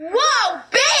 Whoa,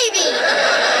 baby!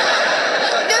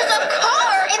 There's a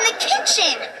car in the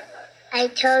kitchen. I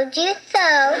told you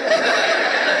so.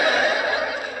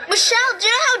 Michelle, do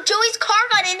you know how Joey's car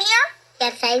got in here?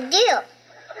 Yes, I do.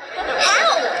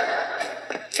 How?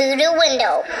 Through the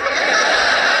window.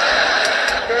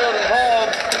 Girl at home,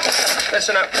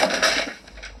 listen up.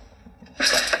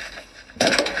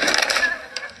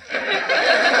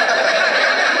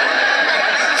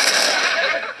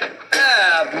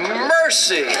 Have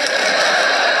mercy.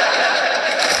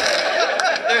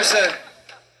 There's a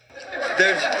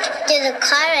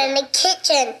car in the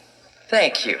kitchen.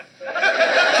 Thank you.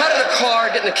 How did a car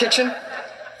get in the kitchen?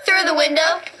 Through the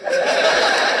window.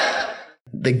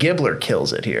 The Gibbler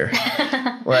kills it here.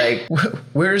 Like,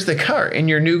 where's the car? In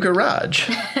your new garage.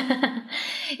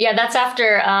 Yeah, that's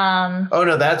after... oh,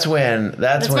 no, that's when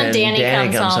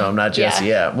Danny comes home, not Jesse.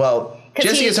 Yeah. Well,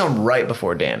 Jesse gets home right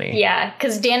before Danny. Yeah,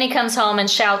 because Danny comes home and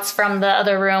shouts from the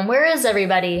other room, where is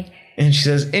everybody? And she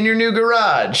says, in your new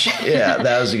garage. Yeah,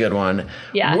 that was a good one.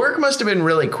 Yeah. Work must have been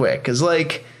really quick, because,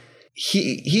 like...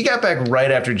 He got back right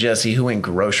after Jesse, who went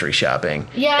grocery shopping.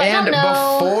 Yeah, I and don't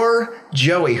know. Before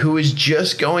Joey, who was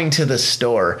just going to the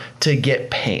store to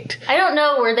get paint. I don't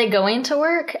know, were they going to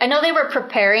work? I know they were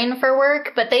preparing for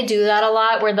work, but they do that a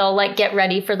lot where they'll like get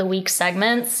ready for the week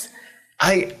segments.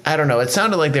 I don't know. It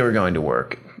sounded like they were going to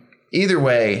work. Either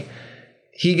way,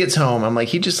 he gets home. I'm like,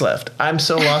 he just left. I'm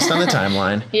so lost on the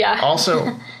timeline. Yeah.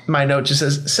 Also, my note just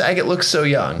says, Saget looks so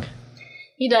young.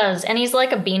 He does, and he's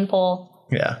like a beanpole.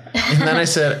 Yeah. And then I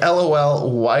said,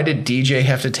 LOL, why did DJ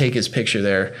have to take his picture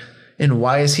there? And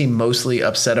why is he mostly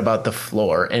upset about the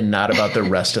floor and not about the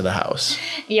rest of the house?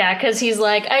 Yeah, because he's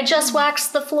like, I just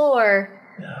waxed the floor.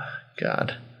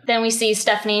 God. Then we see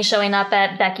Stephanie showing up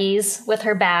at Becky's with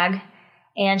her bag.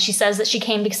 And she says that she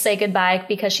came to say goodbye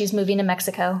because she's moving to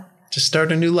Mexico. To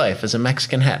start a new life as a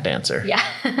Mexican hat dancer. Yeah.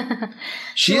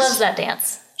 She loves that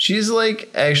dance. She's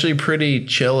like actually pretty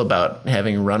chill about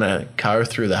having run a car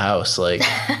through the house. Like,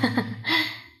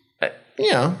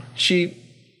 she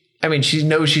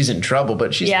knows she's in trouble,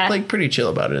 but she's like pretty chill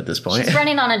about it at this point. She's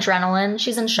running on adrenaline.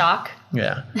 She's in shock.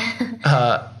 Yeah.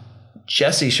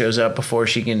 Jessie shows up before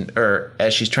she can, or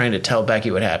as she's trying to tell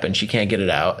Becky what happened, she can't get it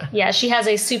out. Yeah, she has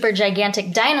a super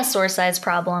gigantic dinosaur size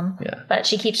problem. Yeah. But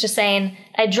she keeps just saying,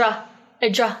 I draw.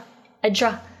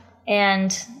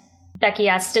 And Becky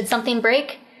asks, did something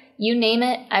break? You name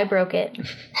it, I broke it.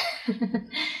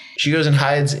 She goes and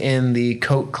hides in the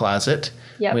coat closet.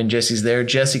 Yep. When Jesse's there,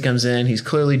 Jesse comes in. He's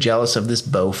clearly jealous of this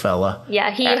Bo fella.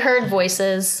 Yeah, he heard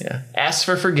voices. Yeah. Asks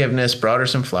for forgiveness, brought her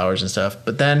some flowers and stuff.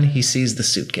 But then he sees the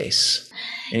suitcase.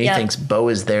 And he thinks Bo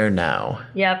is there now.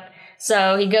 Yep.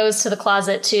 So he goes to the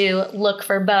closet to look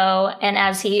for Bo, and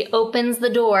as he opens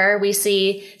the door, we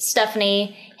see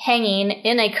Stephanie hanging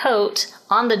in a coat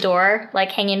on the door,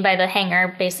 like hanging by the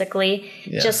hanger, basically,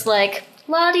 just like,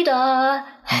 la-di-da.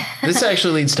 This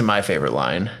actually leads to my favorite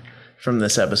line from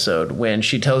this episode, when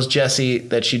she tells Jesse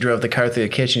that she drove the car through the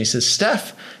kitchen. He says,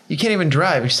 Steph, you can't even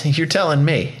drive. You're telling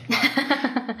me.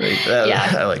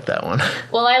 I like that one.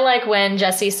 Well, I like when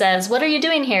Jesse says, what are you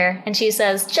doing here? And she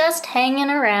says, just hanging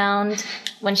around,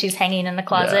 when she's hanging in the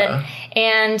closet. Yeah.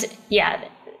 And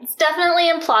it's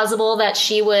definitely implausible that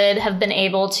she would have been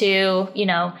able to,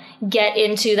 get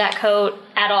into that coat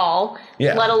at all,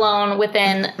 let alone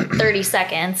within 30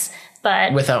 seconds.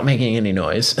 But without making any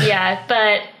noise. Yeah,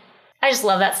 but I just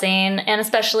love that scene, and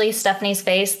especially Stephanie's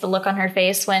face, the look on her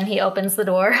face when he opens the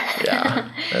door. Yeah,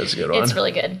 that's a good one. It's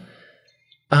really good.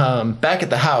 Back at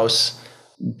the house,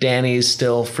 Danny's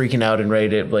still freaking out and ready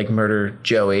to murder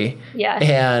Joey. Yeah.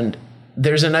 And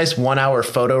there's a nice 1 hour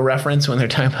photo reference when they're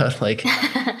talking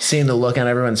about seeing the look on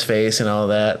everyone's face and all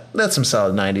that. That's some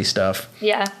solid 90s stuff.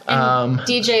 Yeah. And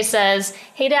DJ says,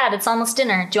 hey Dad, it's almost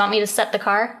dinner. Do you want me to set the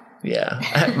car? Yeah.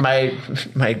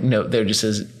 My note there just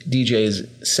says DJ's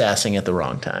sassing at the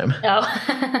wrong time.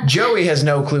 Oh. Joey has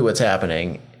no clue what's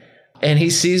happening. And he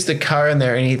sees the car in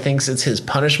there and he thinks it's his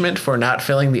punishment for not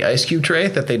filling the ice cube tray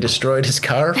that they destroyed his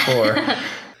car for.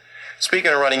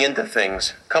 Speaking of running into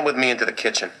things, come with me into the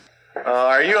kitchen.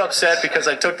 Are you upset because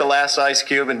I took the last ice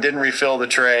cube and didn't refill the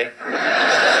tray?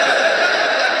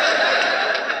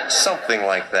 Something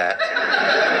like that.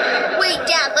 Wait,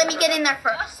 Dad, let me get in there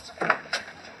first.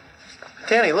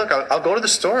 Danny, look, I'll go to the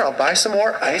store, I'll buy some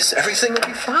more ice, everything will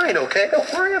be fine, okay?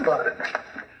 Don't worry about it.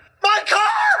 My car!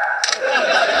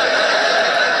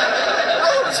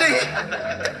 Oh, gee.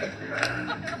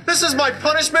 This is my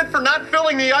punishment for not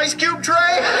filling the ice cube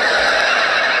tray?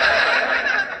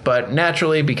 But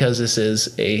naturally, because this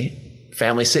is a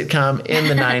family sitcom in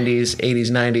the 90s,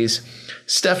 80s, 90s,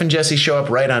 Steph and Jesse show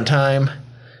up right on time.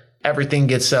 Everything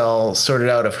gets all sorted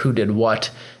out of who did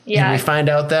what. Yeah. And we find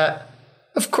out that,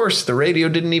 of course, the radio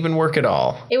didn't even work at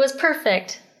all. It was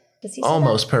perfect. Does he say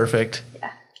Almost that? Perfect. Yeah.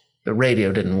 The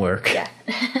radio didn't work. Yeah.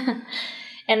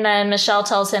 And then Michelle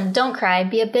tells him, don't cry,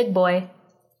 be a big boy.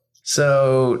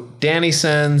 So Danny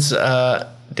sends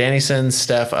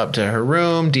Steph up to her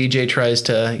room. DJ tries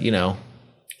to,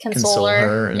 console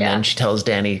her. And then she tells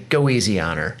Danny, go easy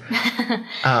on her.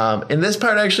 And this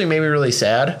part actually made me really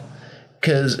sad.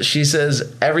 Because she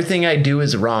says, everything I do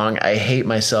is wrong. I hate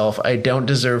myself. I don't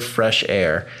deserve fresh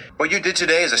air. What you did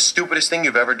today is the stupidest thing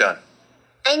you've ever done.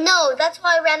 I know, that's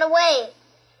why I ran away.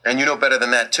 And you know better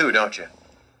than that too, don't you?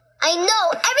 I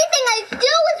know, everything I do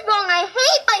is wrong. I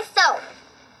hate myself.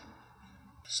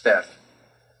 Steph,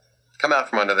 come out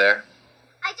from under there.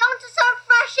 I don't deserve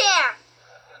fresh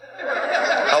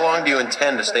air. How long do you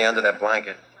intend to stay under that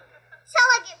blanket? Till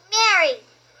I get married.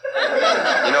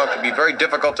 You know, it can be very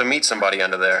difficult to meet somebody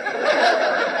under there.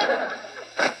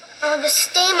 I'll just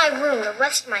stay in my room the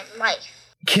rest of my life.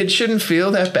 Kids shouldn't feel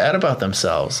that bad about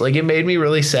themselves. It made me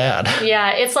really sad.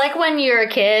 Yeah, it's like when you're a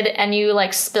kid and you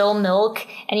spill milk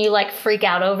and you freak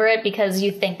out over it because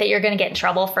you think that you're going to get in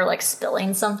trouble for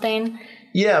spilling something.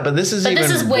 Yeah, but this is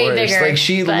way worse. bigger.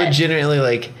 She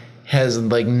legitimately has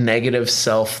negative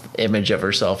self-image of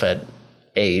herself at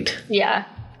 8. Yeah.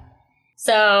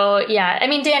 So, yeah, I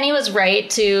mean, Danny was right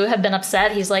to have been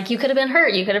upset. He's like, you could have been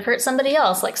hurt. You could have hurt somebody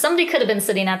else. Somebody could have been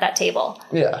sitting at that table.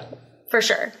 Yeah. For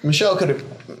sure. Michelle could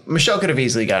have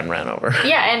easily gotten ran over.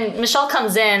 Yeah, and Michelle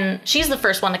comes in. She's the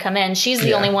first one to come in. She's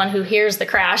the only one who hears the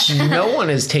crash. No one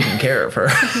is taking care of her.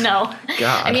 No.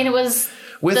 God. I mean, it was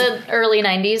the early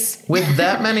 90s. With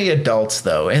that many adults,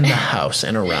 though, in the house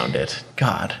and around it.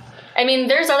 God. I mean,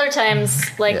 there's other times,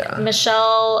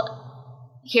 Michelle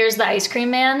here's the ice cream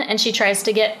man, and she tries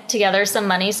to get together some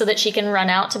money so that she can run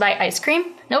out to buy ice cream.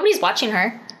 Nobody's watching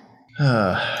her.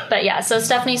 But yeah, so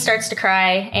Stephanie starts to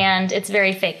cry, and it's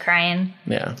very fake crying.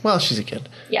 Yeah, well, she's a kid.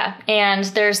 Yeah, and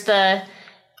there's the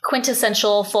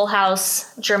quintessential Full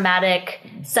House, dramatic,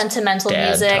 sentimental dad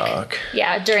music. Talk.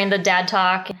 Yeah, during the dad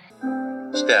talk.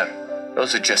 Steph,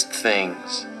 those are just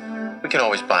things. We can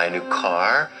always buy a new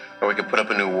car, or we can put up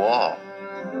a new wall.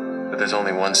 But there's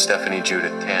only one Stephanie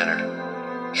Judith Tanner.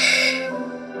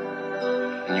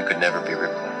 And you could never be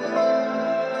replaced.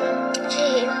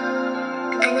 Gee,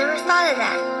 I never thought of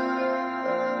that.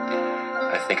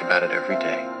 I think about it every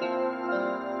day.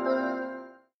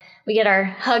 We get our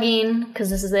hugging, because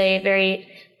this is a very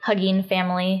hugging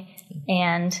family,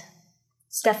 and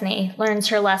Stephanie learns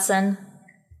her lesson.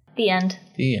 The end.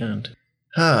 The end.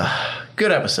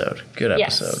 Good episode. Good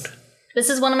episode. This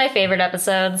is one of my favorite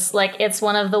episodes. Like, it's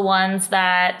one of the ones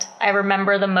that I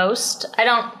remember the most.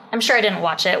 I'm sure I didn't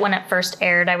watch it when it first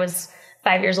aired. I was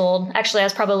 5 years old. Actually, I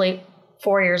was probably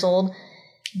 4 years old.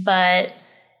 But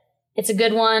it's a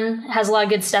good one. It has a lot of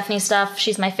good Stephanie stuff.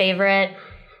 She's my favorite.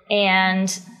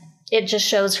 And it just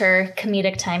shows her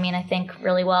comedic timing, I think,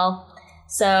 really well.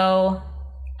 So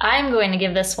I'm going to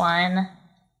give this one...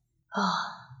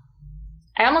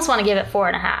 I almost want to give it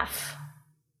 4.5.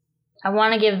 I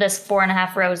want to give this 4.5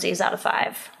 Rosies out of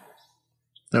 5.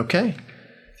 Okay.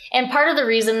 And part of the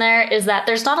reason there is that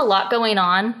there's not a lot going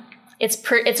on.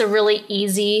 It's a really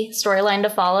easy storyline to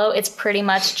follow. It's pretty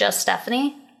much just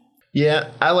Stephanie. Yeah,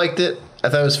 I liked it. I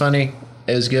thought it was funny.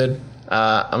 It was good.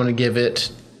 I'm going to give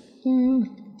it...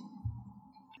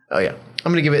 Oh, yeah.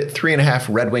 I'm going to give it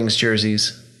 3.5 Red Wings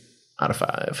jerseys out of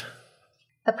 5.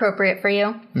 Appropriate for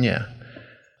you. Yeah.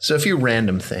 So a few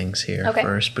random things here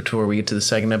first before we get to the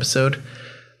second episode.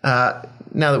 Now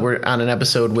that we're on an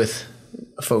episode with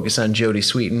a focus on Jodie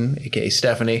Sweetin, a.k.a.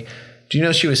 Stephanie, do you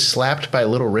know she was slapped by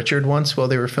Little Richard once while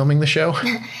they were filming the show?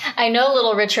 I know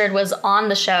Little Richard was on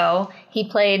the show. He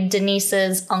played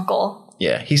Denise's uncle.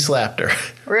 Yeah, he slapped her.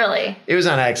 Really? It was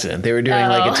on accident. They were doing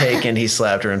like a take and he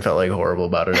slapped her and felt like horrible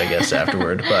about it, I guess,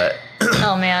 afterward. But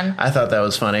oh, man. I thought that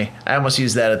was funny. I almost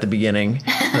used that at the beginning.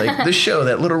 Like the show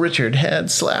that Little Richard had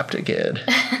slapped a kid.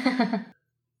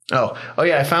 Oh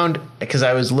yeah, I found, because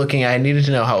I was looking, I needed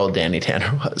to know how old Danny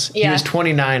Tanner was. Yeah. He was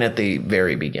 29 at the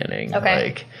very beginning.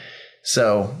 Okay.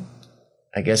 So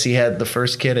I guess he had the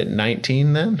first kid at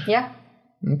 19 then? Yeah.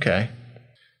 Okay.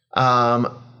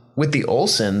 With the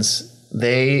Olsens,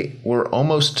 they were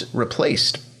almost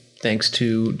replaced thanks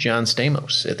to John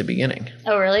Stamos at the beginning.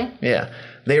 Oh, really? Yeah.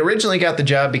 They originally got the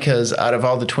job because out of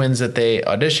all the twins that they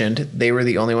auditioned, they were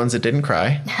the only ones that didn't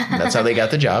cry. That's how they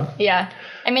got the job. Yeah.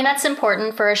 I mean, that's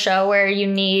important for a show where you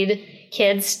need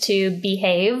kids to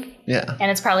behave. Yeah. And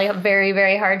it's probably very,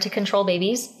 very hard to control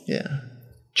babies. Yeah.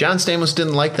 John Stamos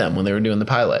didn't like them when they were doing the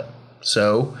pilot.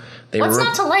 So they What's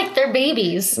not to like? They're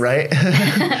babies. Right?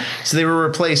 So they were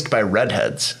replaced by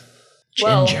redheads.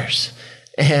 Gingers.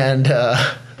 Whoa. And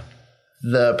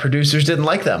the producers didn't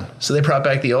like them. So they brought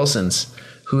back the Olsens,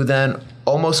 who then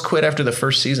almost quit after the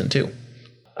first season, too.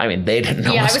 I mean, they didn't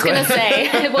almost quit. Yeah, I was going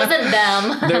to say, it wasn't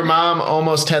them. Their mom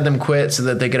almost had them quit so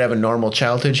that they could have a normal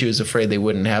childhood. She was afraid they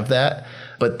wouldn't have that.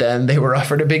 But then they were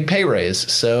offered a big pay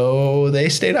raise, so they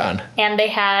stayed on. And they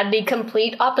had the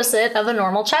complete opposite of a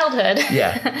normal childhood.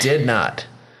 Yeah, did not.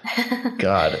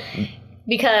 God.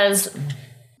 Because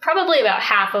probably about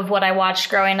half of what I watched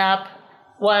growing up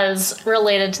was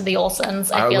related to the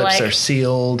Olsens. Our feel Lips like Are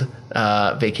Sealed,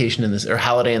 Vacation in the or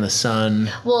Holiday in the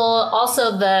Sun. Well,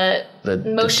 also the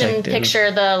motion detective picture,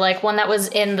 the like one that was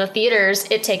in the theaters,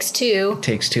 It Takes Two. It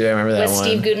Takes Two, I remember that with one. With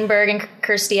Steve Guttenberg and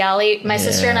Kirstie Alley. My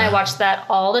sister and I watched that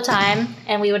all the time,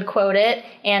 and we would quote it,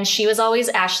 and she was always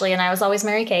Ashley, and I was always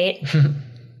Mary Kate.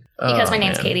 Because my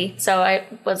name's Katie, so I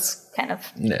was kind of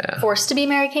forced to be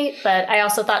Mary Kate, but I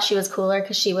also thought she was cooler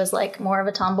because she was like more of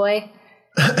a tomboy.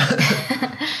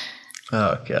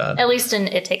 Oh, God. At least in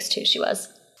It Takes Two, she was.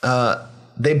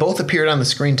 They both appeared on the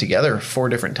screen together 4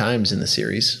 different times in the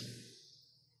series.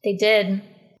 They did.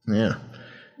 Yeah.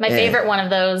 My favorite one of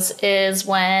those is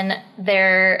when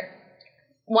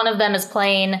one of them is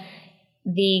playing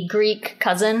the Greek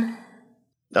cousin.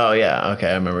 Oh, yeah. Okay,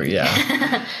 I remember.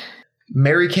 Yeah.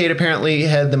 Mary Kate apparently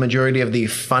had the majority of the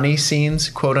funny scenes,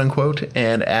 quote unquote,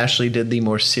 and Ashley did the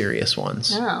more serious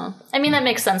ones. Oh. I mean, that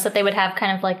makes sense that they would have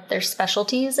kind of like their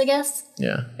specialties, I guess.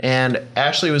 Yeah. And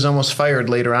Ashley was almost fired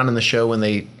later on in the show when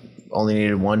they only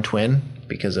needed one twin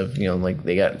because of, like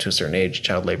they got to a certain age,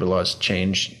 child labor laws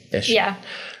changed. Yeah.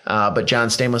 But John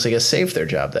Stamos, I guess, saved their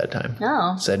job that time.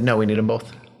 Oh. Said, no, we need them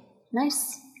both.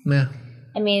 Nice. Yeah.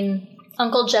 I mean,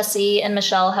 Uncle Jesse and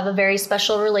Michelle have a very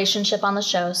special relationship on the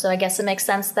show, so I guess it makes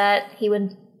sense that he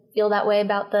would feel that way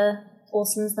about the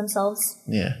Olsens themselves.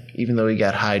 Yeah, even though he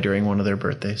got high during one of their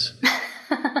birthdays.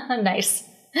 Nice.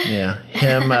 Yeah,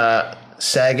 him,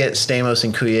 Saget, Stamos,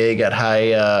 and Coulier got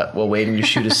high while waiting to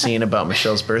shoot a scene about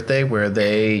Michelle's birthday where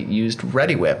they used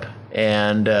Ready Whip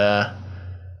and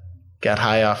got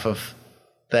high off of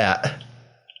that.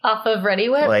 Off of Ready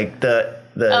Whip? Like the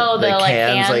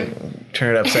cans, like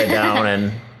turn it upside down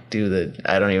and do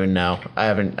I don't even know.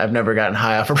 I've never gotten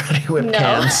high off a Ready Whip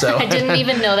can, so. I didn't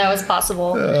even know that was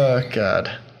possible. Oh, God.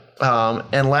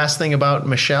 And last thing about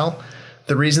Michelle,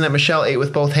 the reason that Michelle ate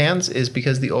with both hands is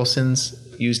because the Olsens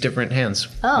use different hands.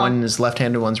 Oh. One is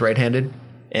left-handed, one's right-handed,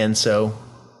 and so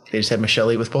they just had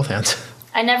Michelle eat with both hands.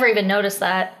 I never even noticed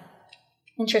that.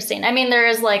 Interesting. I mean, there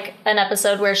is like an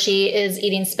episode where she is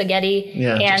eating spaghetti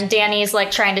and Danny's like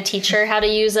trying to teach her how to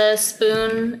use a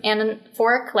spoon and a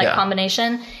fork, like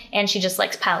combination. And she just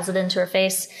like piles it into her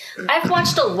face. I've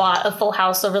watched a lot of Full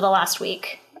House over the last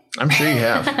week. I'm sure you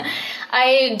have.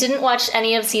 I didn't watch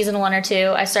any of season 1 or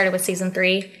 2. I started with season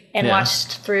 3 and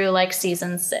watched through like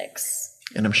season 6.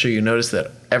 And I'm sure you noticed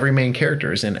that every main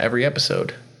character is in every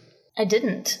episode. I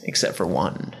didn't. Except for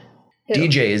one. Who?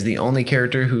 DJ is the only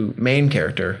main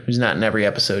character who's not in every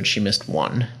episode. She missed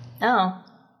one. Oh.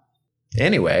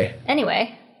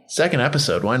 Anyway. Second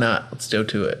episode. Why not? Let's go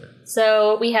to it.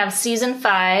 So we have season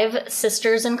 5,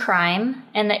 Sisters in Crime,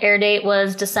 and the air date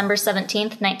was December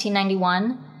 17th,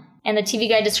 1991. And the TV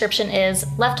guide description is,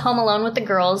 left home alone with the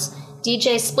girls,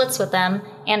 DJ splits with them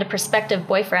and a prospective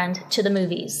boyfriend to the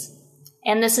movies.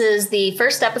 And this is the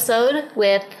first episode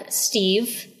with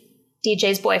Steve,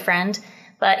 DJ's boyfriend,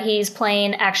 but he's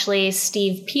playing actually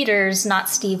Steve Peters, not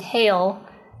Steve Hale.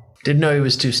 Didn't know he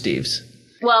was two Steves.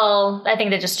 Well, I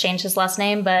think they just changed his last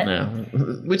name, but... No.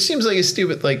 Which seems like a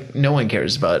stupid, like, no one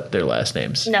cares about their last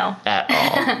names. No. At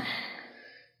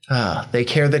all. They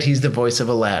care that he's the voice of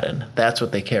Aladdin. That's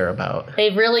what they care about.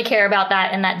 They really care about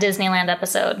that in that Disneyland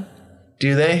episode.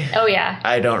 Do they? Oh, yeah.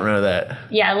 I don't know that.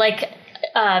 Yeah, like,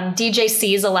 DJ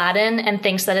sees Aladdin and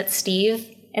thinks that it's Steve,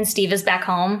 and Steve is back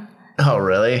home. Oh,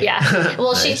 really? Yeah.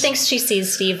 Well, Nice. She thinks she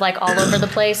sees Steve, like, all over the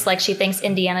place. Like, she thinks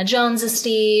Indiana Jones is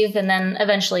Steve, and then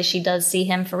eventually she does see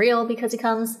him for real because he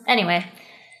comes. Anyway,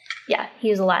 yeah,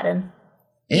 he's Aladdin.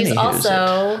 He's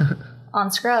also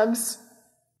on Scrubs.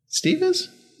 Steve is?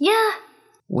 Yeah.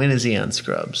 When is he on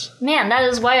Scrubs? Man, that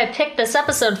is why I picked this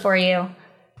episode for you.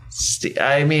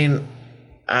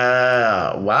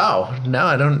 Wow. No,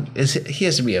 I don't... He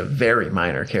has to be a very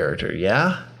minor character,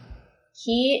 yeah?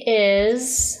 He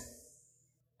is...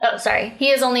 Oh, sorry. He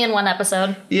is only in one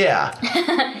episode. Yeah.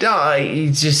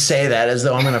 You just say that as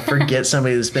though I'm going to forget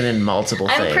somebody that's been in multiple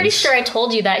things. I'm pretty sure I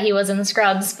told you that he was in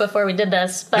Scrubs before we did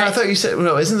this. But No, I thought you said...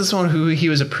 No, isn't this one who he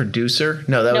was a producer?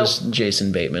 No, that was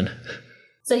Jason Bateman.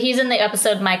 So he's in the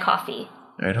episode My Coffee.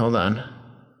 All right, hold on.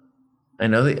 I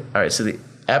know the... All right, so the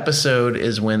episode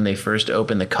is when they first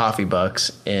open the Coffee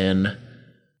Bucks in...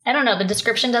 I don't know. The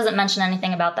description doesn't mention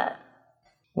anything about that.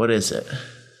 What is it?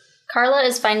 Carla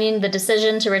is finding the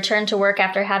decision to return to work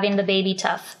after having the baby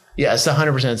tough. Yeah, it's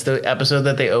 100%. It's the episode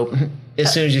that they open...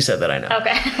 As soon as you said that, I know.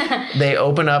 Okay. They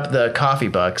open up the Coffee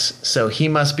Bucks, so he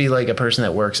must be like a person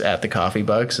that works at the Coffee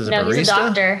Bucks as a barista. He's a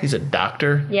doctor. He's a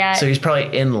doctor? Yeah. So he's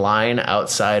probably in line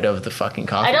outside of the fucking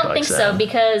Coffee Bucks. I don't think so,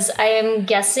 because I am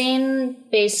guessing,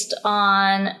 based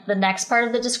on the next part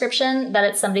of the description, that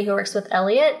it's somebody who works with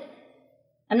Elliot.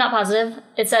 I'm not positive.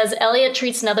 It says, Elliot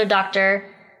treats another doctor,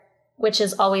 which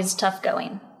is always tough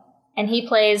going. And he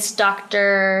plays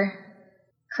Dr.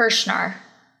 Kirshner.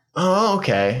 Oh,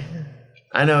 okay.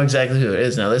 I know exactly who it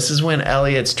is now. This is when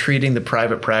Elliot's treating the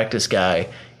private practice guy,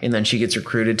 and then she gets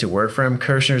recruited to work for him.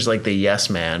 Kirshner's like the yes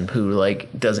man who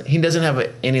like doesn't have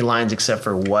any lines except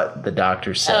for what the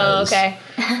doctor says. Oh, okay.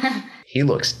 He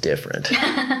looks different.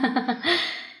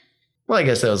 Well, I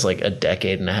guess that was like a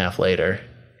decade and a half later.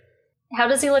 How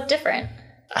does he look different?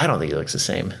 I don't think he looks the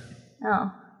same.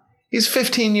 Oh. He's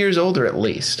 15 years older at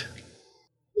least.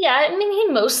 Yeah, I mean,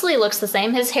 he mostly looks the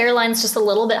same. His hairline's just a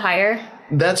little bit higher.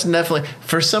 That's definitely...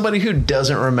 For somebody who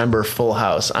doesn't remember Full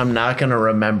House, I'm not going to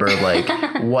remember,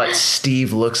 like, what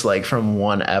Steve looks like from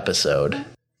one episode.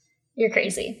 You're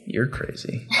crazy. You're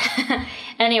crazy.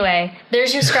 Anyway,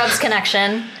 there's your Scrubs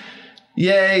connection.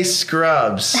 Yay,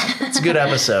 Scrubs. It's a good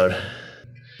episode.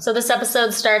 So this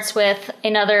episode starts with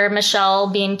another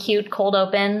Michelle being cute cold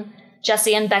open.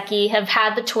 Jesse and Becky have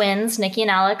had the twins, Nikki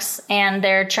and Alex, and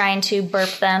they're trying to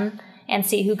burp them and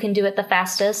see who can do it the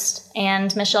fastest.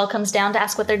 And Michelle comes down to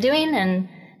ask what they're doing, and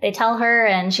they tell her,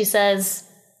 and she says,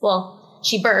 well,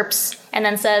 she burps, and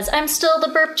then says, I'm still the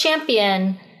burp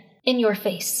champion, in your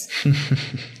face.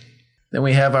 Then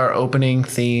we have our opening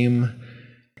theme.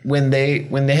 When they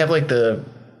have like the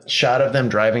shot of them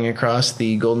driving across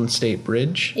the Golden State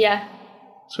Bridge. Yeah.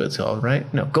 That's what it's called,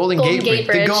 right? No, Golden Gate Bridge.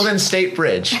 The Golden State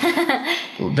Bridge.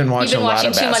 We've been watching a lot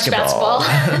of basketball.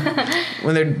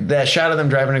 When that shot of them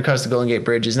driving across the Golden Gate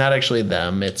Bridge is not actually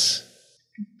them. It's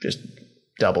just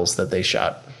doubles that they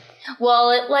shot.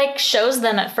 Well, it like shows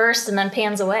them at first and then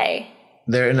pans away.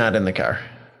 They're not in the car.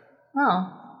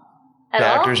 Oh. The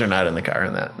actors are not in the car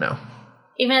in that, no.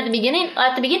 Even at the beginning?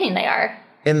 At the beginning they are.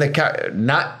 In the car,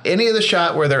 not any of the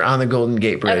shot where they're on the Golden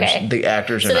Gate Bridge. Okay. The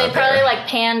actors are not there. So they probably like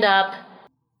panned up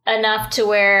enough to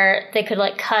where they could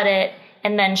like cut it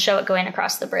and then show it going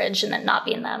across the bridge and then not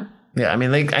being them. Yeah, I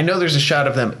mean, I know there's a shot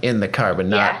of them in the car, but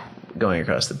not going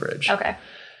across the bridge. Okay.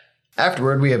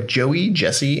 Afterward, we have Joey,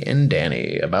 Jesse, and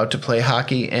Danny about to play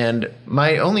hockey, and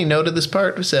my only note of this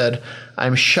part said,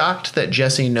 I'm shocked that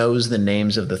Jesse knows the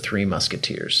names of the three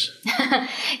musketeers.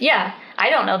 Yeah, I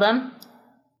don't know them.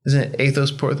 Isn't it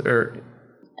Athos, Porthos, or...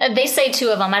 They say two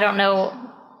of them. I don't know.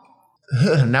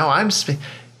 Now I'm...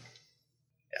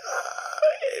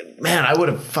 Man, I would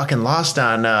have fucking lost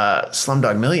on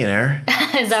Slumdog Millionaire.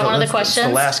 Is that one of the questions? It's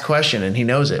the last question, and he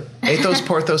knows it. Athos,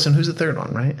 Porthos, and who's the third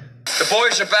one, right? The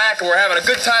boys are back and we're having a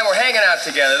good time. We're hanging out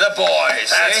together. The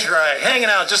boys. That's right. Hanging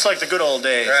out just like the good old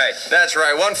days. Right. That's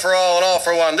right. One for all and all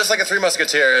for one. Just like the Three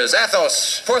Musketeers.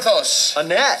 Athos, Porthos,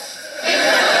 Annette.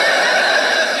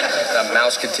 The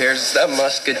Mouseketeers. The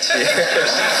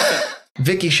Musketeers.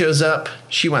 Vicky shows up.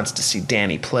 She wants to see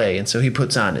Danny play, and so he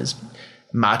puts on his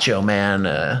macho man,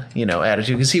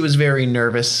 attitude because he was very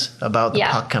nervous about the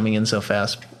puck coming in so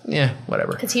fast. Yeah,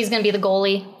 whatever. Because he's going to be the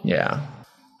goalie. Yeah.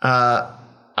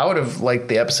 I would have liked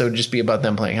the episode just be about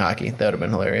them playing hockey. That would have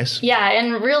been hilarious. Yeah,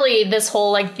 and really this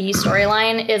whole B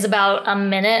storyline is about a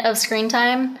minute of screen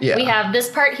time. Yeah. We have this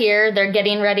part here. They're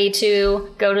getting ready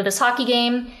to go to this hockey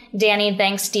game. Danny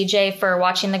thanks DJ for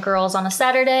watching the girls on a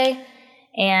Saturday.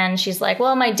 And she's like,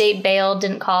 well, my date bailed,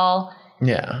 didn't call.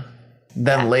 Yeah.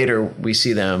 Then later we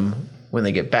see them when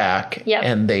they get back. Yep.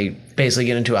 And they basically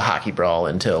get into a hockey brawl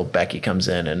until Becky comes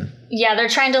in and... Yeah, they're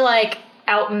trying to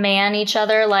outman each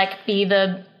other,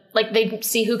 they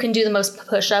see who can do the most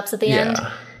push-ups at the end.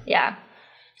 Yeah.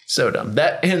 So dumb.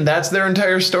 That's their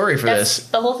entire story for this.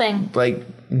 The whole thing.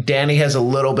 Danny has a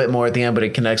little bit more at the end, but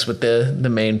it connects with the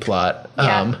main plot.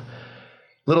 Yeah.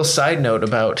 Little side note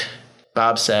about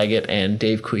Bob Saget and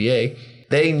Dave Coulier.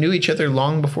 They knew each other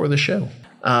long before the show.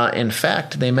 In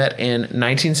fact, they met in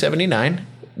 1979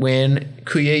 when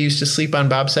Coulier used to sleep on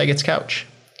Bob Saget's couch.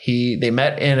 They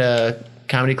met in a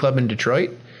comedy club in Detroit,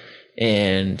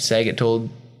 and Saget told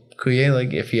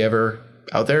Coulier, if you ever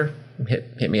out there,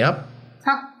 hit me up.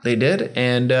 Huh. They did,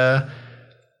 and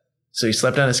so he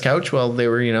slept on his couch while they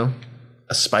were,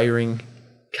 aspiring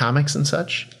comics and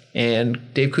such.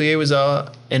 And Dave Coulier was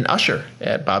an usher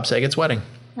at Bob Saget's wedding.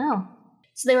 Oh.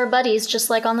 So they were buddies, just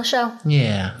like on the show.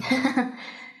 Yeah.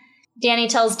 Danny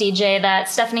tells DJ that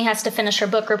Stephanie has to finish her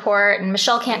book report, and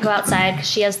Michelle can't go outside because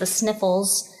she has the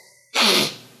sniffles.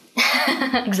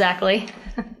 Exactly.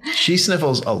 She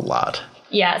sniffles a lot.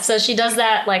 Yeah, so she does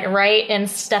that right in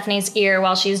Stephanie's ear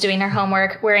while she's doing her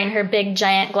homework, wearing her big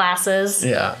giant glasses.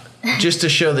 Yeah. Just to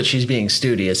show that she's being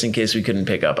studious in case we couldn't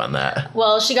pick up on that.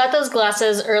 Well, she got those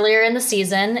glasses earlier in the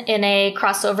season in a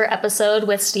crossover episode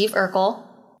with Steve Urkel.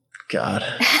 God.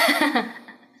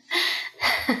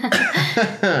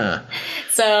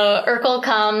 So Urkel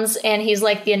comes and he's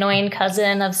the annoying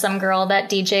cousin of some girl that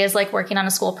DJ is working on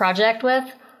a school project with.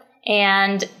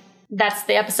 And that's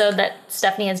the episode that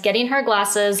Stephanie is getting her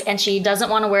glasses and she doesn't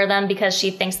want to wear them because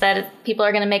she thinks that people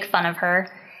are going to make fun of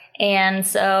her. And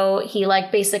so he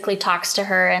basically talks to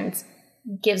her and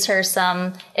gives her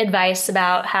some advice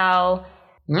about how...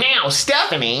 Now,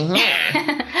 Stephanie!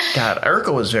 God,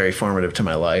 Urkel was very formative to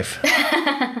my life.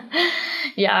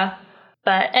 Yeah.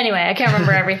 But anyway, I can't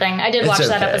remember everything. I did watch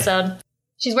that episode.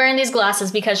 She's wearing these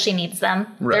glasses because she needs them.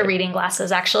 Right. They're reading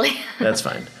glasses, actually. That's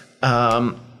fine.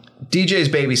 DJ's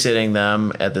babysitting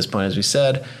them at this point, as we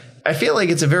said. I feel like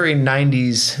it's a very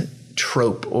 90s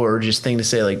trope or just thing to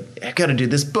say, I got to do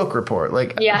this book report.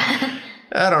 Yeah.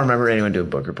 I don't remember anyone doing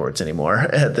book reports anymore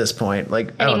at this point.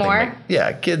 Anymore?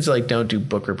 Kids don't do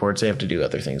book reports. They have to do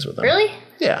other things with them. Really?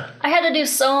 Yeah. I had to do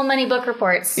so many book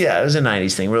reports. Yeah, it was a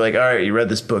 90s thing. We're all right, you read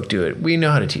this book, do it. We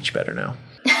know how to teach better now.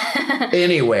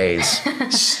 Anyways,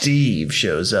 Steve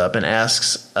shows up and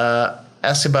asks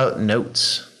about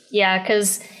notes. Yeah,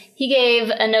 because he gave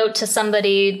a note to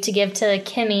somebody to give to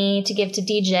Kimmy, to give to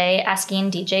DJ,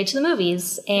 asking DJ to the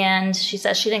movies. And she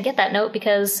says she didn't get that note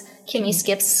because Kimmy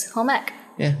skips home ec.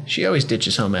 Yeah, she always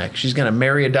ditches home ec. She's going to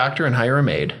marry a doctor and hire a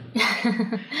maid.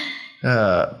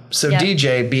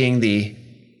 DJ being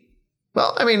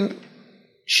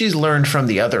she's learned from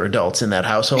the other adults in that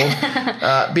household.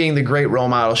 Being the great role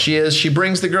model she is, she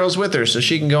brings the girls with her so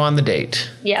she can go on the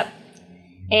date. Yep.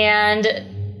 And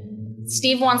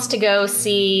Steve wants to go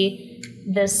see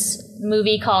this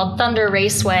movie called Thunder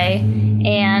Raceway.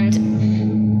 And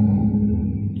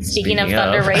speaking of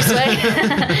Thunder Raceway,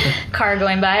 car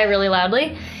going by really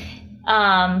loudly.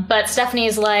 But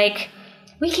Stephanie's like,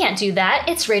 we can't do that.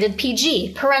 It's rated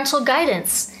PG, parental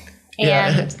guidance.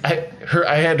 And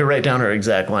I had to write down her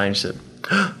exact line. She said,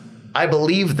 I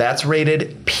believe that's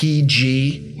rated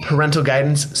PG, parental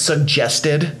guidance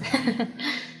suggested.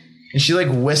 And she like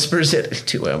whispers it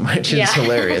to him, which is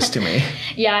hilarious to me.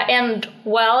 Yeah, and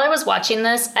while I was watching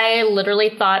this, I literally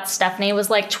thought Stephanie was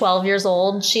like 12 years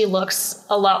old. She looks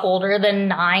a lot older than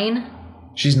 9.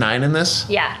 She's 9 in this?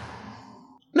 Yeah.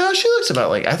 No, she looks about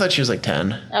like, I thought she was like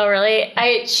 10. Oh, really?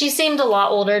 She seemed a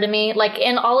lot older to me. Like,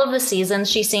 in all of the seasons,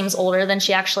 she seems older than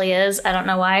she actually is. I don't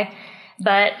know why.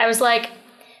 But I was like,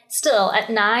 still, at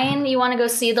 9, you want to go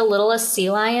see the littlest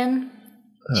sea lion?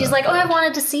 She's like, oh, I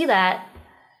wanted to see that.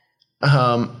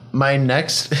 My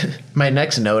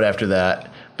next note after that,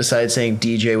 besides saying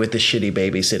DJ with the shitty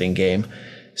babysitting game,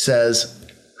 says,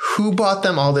 who bought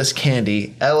them all this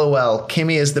candy? LOL,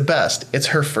 Kimmy is the best. It's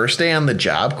her first day on the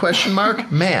job, ?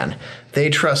 Man, they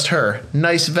trust her.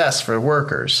 Nice vest for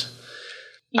workers.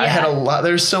 Yeah. I had a lot.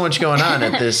 There's so much going on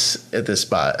at this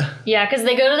spot. Yeah, because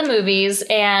they go to the movies,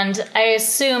 and I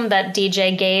assume that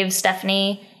DJ gave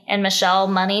Stephanie and Michelle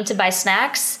money to buy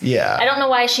snacks. Yeah. I don't know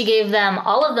why she gave them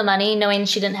all of the money, knowing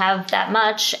she didn't have that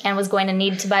much and was going to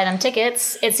need to buy them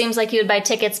tickets. It seems like you would buy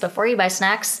tickets before you buy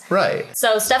snacks. Right.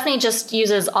 So Stephanie just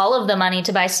uses all of the money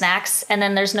to buy snacks, and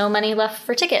then there's no money left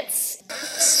for tickets.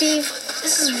 Steve,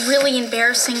 this is really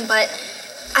embarrassing, but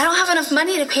I don't have enough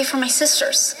money to pay for my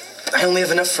sisters. I only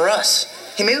have enough for us.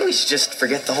 Hey, maybe we should just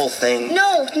forget the whole thing.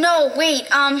 No, wait,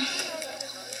 why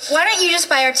don't you just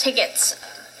buy our tickets?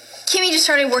 Kimmy just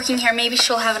started working here. Maybe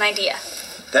she'll have an idea.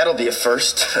 That'll be a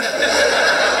first.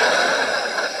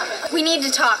 We need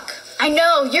to talk. I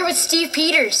know, you're with Steve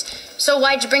Peters. So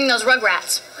why'd you bring those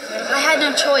Rugrats? I had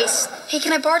no choice. Hey,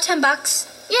 can I borrow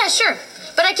 $10? Yeah, sure.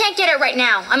 But I can't get it right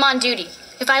now. I'm on duty.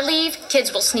 If I leave,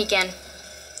 kids will sneak in.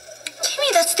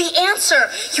 Kimmy, that's the answer.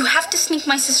 You have to sneak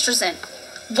my sisters in.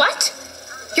 What?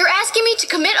 You're asking me to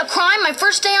commit a crime my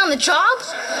first day on the job?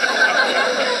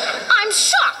 I'm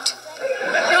shocked.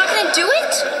 You're not gonna do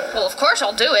it? Well, of course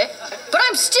I'll do it. But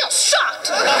I'm still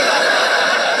shocked.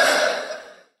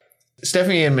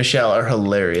 Stephanie and Michelle are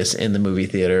hilarious in the movie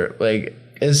theater. Like,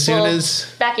 as soon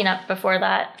as... Backing up before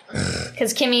that.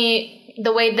 Because Kimmy,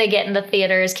 the way they get in the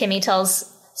theater is Kimmy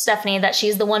tells Stephanie that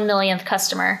she's the 1 millionth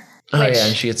customer. Oh, yeah,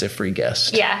 and she gets a free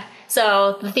guest. Yeah.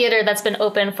 So the theater that's been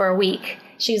open for a week,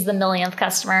 she's the millionth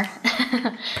customer.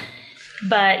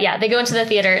 But yeah, they go into the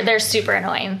theater. They're super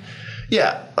annoying.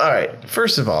 Yeah. All right.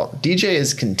 First of all, DJ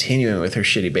is continuing with her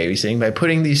shitty babysitting by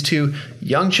putting these two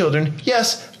young children.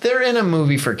 Yes, they're in a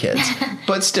movie for kids,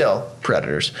 but still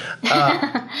predators.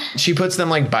 She puts them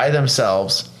like by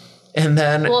themselves. And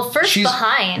then she's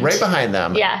behind. Right behind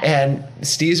them. Yeah. And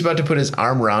Steve's about to put his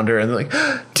arm around her and they're like,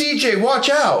 DJ, watch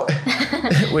out.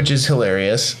 Which is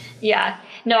hilarious. Yeah.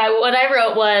 No, what I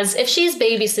wrote was, if she's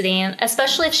babysitting,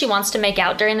 especially if she wants to make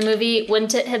out during the movie,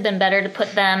 wouldn't it have been better to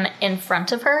put them in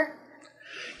front of her?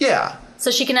 Yeah.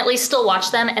 So she can at least still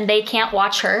watch them and they can't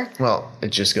watch her. Well,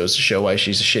 it just goes to show why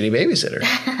she's a shitty babysitter.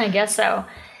 I guess so.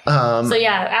 So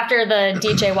yeah, after the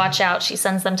DJ watch out, she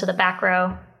sends them to the back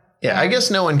row. Yeah, I guess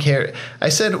no one cared. I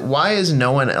said, why is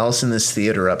no one else in this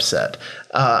theater upset?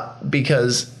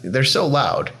 Because they're so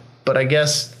loud. But I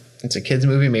guess it's a kids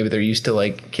movie. Maybe they're used to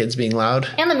like kids being loud.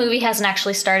 And the movie hasn't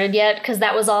actually started yet because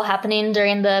that was all happening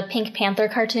during the Pink Panther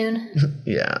cartoon.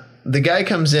 Yeah. The guy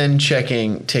comes in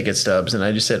checking ticket stubs, and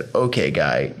I just said, okay,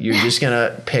 guy, you're just going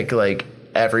to pick like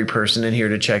every person in here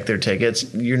to check their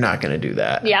tickets. You're not going to do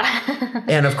that. Yeah.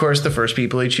 And of course, the first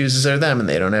people he chooses are them, and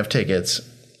they don't have tickets.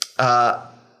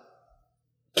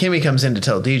 Kimmy comes in to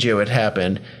tell DJ what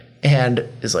happened and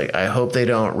is like, I hope they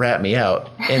don't rat me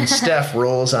out. And Steph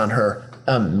rolls on her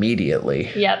immediately.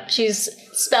 Yep. She's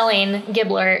spelling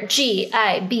Gibbler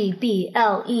Gibbler.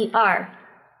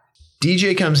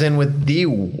 DJ comes in with the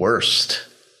worst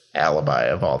alibi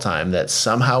of all time that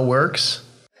somehow works.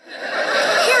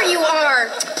 Here you are.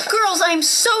 Girls, I'm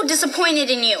so disappointed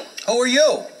in you. Who are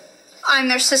you? I'm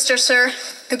their sister, sir.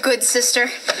 The good sister.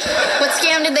 What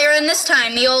scam did they run this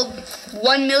time? The old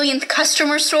 1 millionth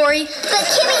customer story? But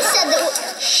Kimmy said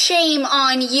that... Shame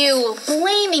on you.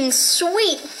 Blaming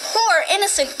sweet, poor,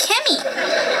 innocent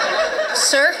Kimmy.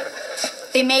 Sir,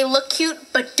 they may look cute,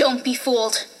 but don't be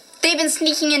fooled. They've been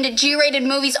sneaking into G-rated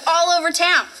movies all over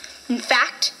town. In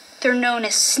fact, they're known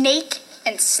as Snake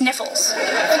and Sniffles.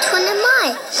 Which one am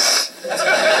I? Look,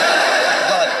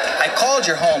 I called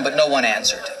your home, but no one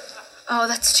answered. Oh,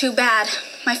 that's too bad.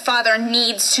 My father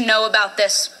needs to know about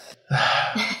this.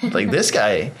 Like this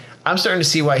guy, I'm starting to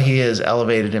see why he has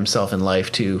elevated himself in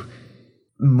life to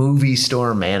movie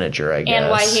store manager, I guess.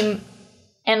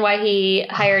 And why he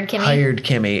hired Kimmy. Hired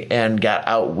Kimmy and got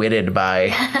outwitted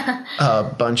by a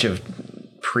bunch of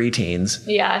preteens.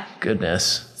 Yeah.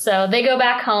 Goodness. So they go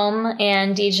back home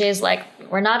and DJ's like,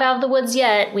 we're not out of the woods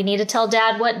yet. We need to tell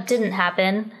Dad what didn't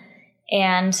happen.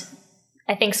 And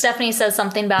I think Stephanie says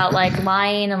something about like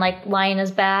lying and like lying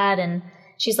is bad. And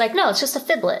she's like, no, it's just a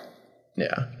fiblet.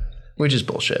 Yeah. Which is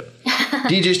bullshit.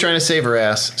 DJ's trying to save her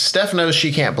ass. Steph knows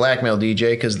she can't blackmail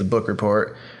DJ because of the book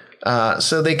report.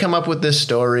 So they come up with this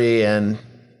story and,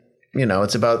 you know,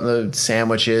 it's about the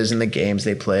sandwiches and the games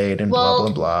they played and blah,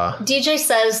 blah, blah. DJ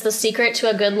says the secret to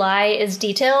a good lie is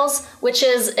details, which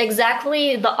is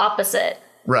exactly the opposite.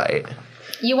 Right.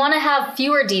 You want to have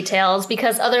fewer details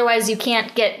because otherwise you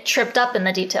can't get tripped up in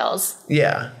the details.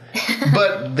 Yeah.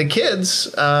 But the kids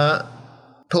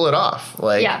pull it off.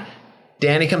 Like, yeah.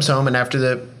 Danny comes home, and after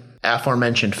the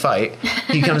aforementioned fight,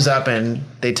 he comes up and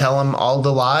they tell him all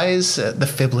the lies, the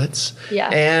fiblets. Yeah.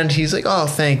 And he's like, oh,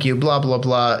 thank you, blah, blah,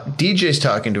 blah. DJ's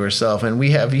talking to herself, and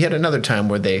we have yet another time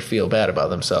where they feel bad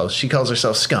about themselves. She calls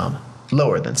herself scum,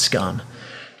 lower than scum.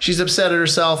 She's upset at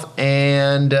herself,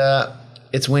 and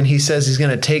it's when he says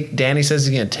Danny says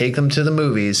he's going to take them to the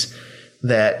movies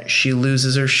that she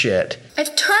loses her shit.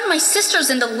 I've turned my sisters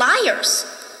into liars.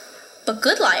 But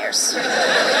good liars.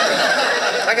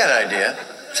 I got an idea.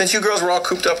 Since you girls were all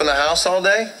cooped up in the house all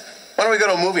day, why don't we go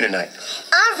to a movie tonight?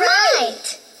 All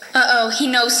right. Uh-oh, he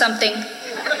knows something.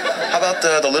 How about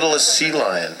The Littlest Sea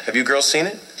Lion? Have you girls seen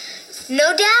it?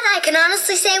 No, Dad, I can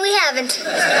honestly say we haven't.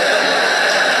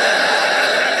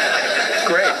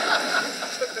 Great.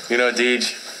 You know,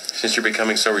 Deej, since you're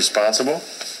becoming so responsible,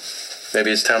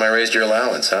 maybe it's time I raised your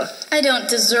allowance, huh? I don't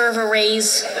deserve a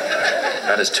raise.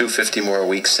 How does $2.50 more a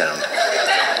week sound?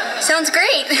 Sounds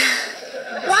great.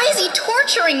 Why is he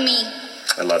torturing me?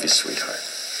 I love you, sweetheart.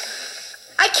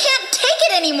 I can't take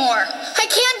it anymore. I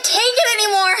can't take it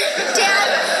anymore.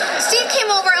 Dad, Steve came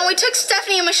over and we took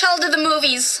Stephanie and Michelle to the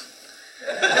movies.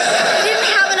 I didn't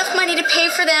have enough money to pay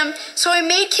for them, so I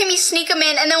made Kimmy sneak them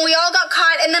in, and then we all got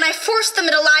caught, and then I forced them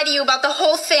to lie to you about the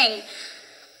whole thing.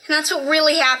 And that's what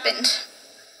really happened.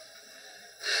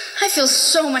 I feel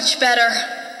so much better.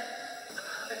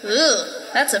 Ugh,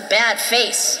 that's a bad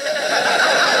face.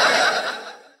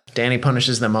 Danny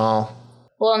punishes them all.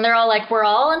 Well, and they're all like, we're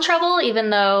all in trouble, even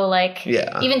though, like,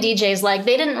 even DJ's like,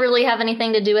 they didn't really have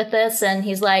anything to do with this. And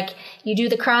he's like, you do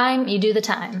the crime, you do the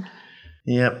time.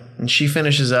 Yep. And she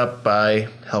finishes up by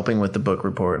helping with the book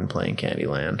report and playing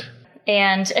Candyland.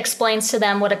 And explains to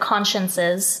them what a conscience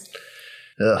is.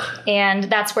 Ugh. And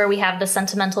that's where we have the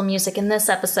sentimental music in this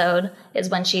episode, is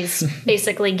when she's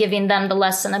basically giving them the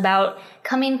lesson about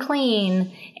coming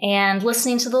clean and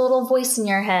listening to the little voice in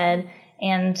your head.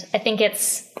 And I think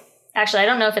it's, actually, I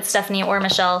don't know if it's Stephanie or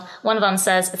Michelle. One of them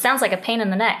says, it sounds like a pain in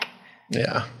the neck.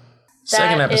 Yeah.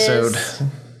 Second episode.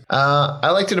 I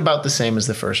liked it about the same as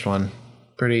the first one.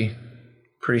 Pretty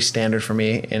standard for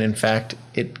me. And in fact,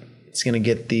 it's going to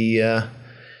get the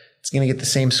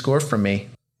same score from me.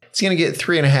 It's going to get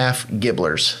 3.5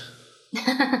 Gibblers.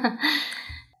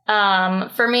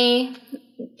 For me,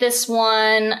 this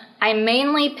one I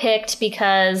mainly picked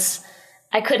because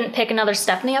I couldn't pick another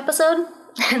Stephanie episode.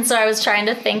 And so I was trying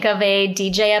to think of a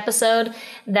DJ episode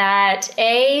that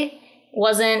A,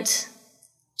 wasn't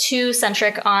too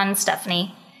centric on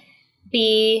Stephanie,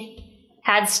 B,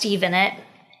 had Steve in it,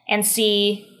 and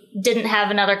C, didn't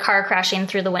have another car crashing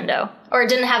through the window, or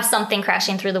didn't have something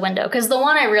crashing through the window. Because the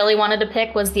one I really wanted to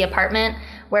pick was the apartment,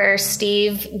 where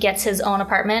Steve gets his own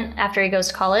apartment after he goes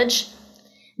to college,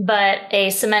 but a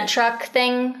cement truck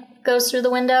thing goes through the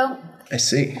window. I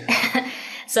see.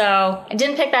 So I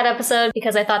didn't pick that episode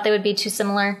because I thought they would be too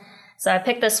similar. So I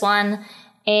picked this one.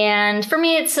 And for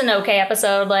me, it's an okay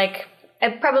episode. Like, I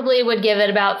probably would give it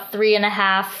about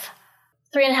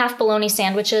 3.5 bologna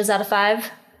sandwiches out of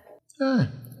 5.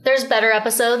 There's better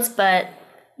episodes, but,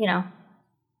 you know.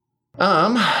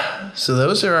 So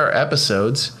those are our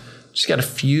episodes. Just got a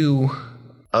few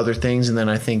other things, and then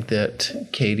I think that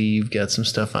Katie, you've got some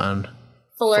stuff on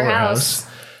Fuller House.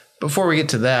 Before we get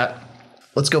to that,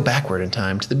 let's go backward in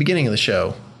time to the beginning of the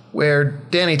show, where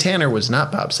Danny Tanner was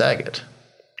not Bob Saget.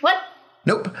 What?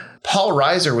 Nope. Paul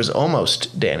Reiser was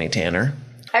almost Danny Tanner.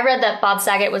 I read that Bob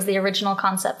Saget was the original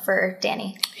concept for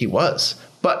Danny. He was,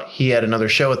 but he had another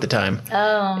show at the time.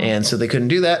 Oh. And so they couldn't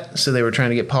do that, so they were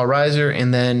trying to get Paul Reiser,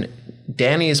 and then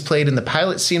Danny is played in the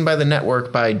pilot scene by the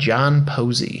network by John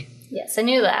Posey. Yes, I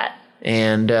knew that.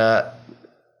 And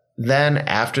then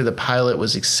after the pilot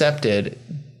was accepted,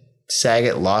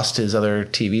 Saget lost his other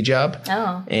TV job.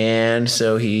 Oh. And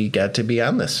so he got to be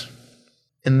on this.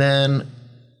 And then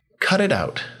Cut It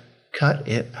Out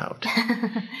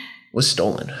was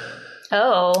stolen.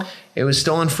 Oh. It was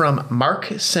stolen from Mark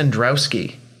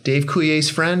Sandrowski, Dave Coulier's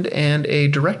friend and a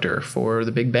director for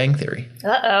The Big Bang Theory.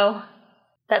 Uh-oh.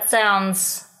 That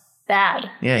sounds bad.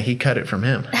 Yeah, he cut it from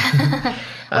him. What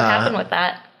happened with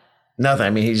that? Nothing. I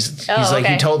mean, he's Oh, like,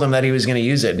 okay. he told them that he was going to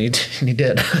use it, and he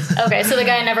did. Okay, so the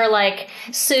guy never, like,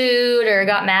 sued or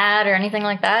got mad or anything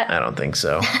like that? I don't think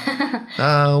so.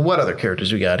 What other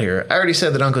characters we got here? I already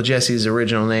said that Uncle Jesse's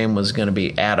original name was going to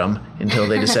be Adam until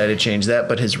they decided to change that,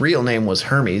 but his real name was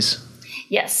Hermes.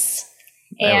 Yes.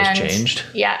 That was changed.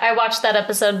 Yeah, I watched that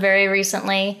episode very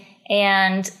recently,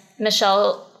 and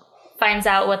Michelle finds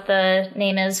out what the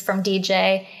name is from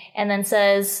DJ and then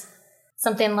says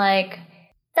something like,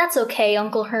 "That's okay,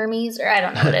 Uncle Hermes," or I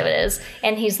don't know what it is.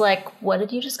 And he's like, "What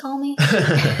did you just call me?"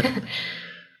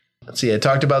 Let's see, I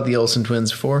talked about the Olsen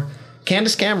twins before.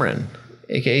 Candace Cameron,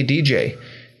 aka DJ.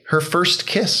 Her first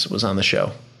kiss was on the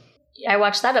show. I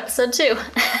watched that episode too.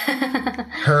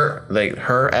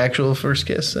 Her actual first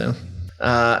kiss. So.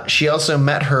 She also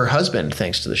met her husband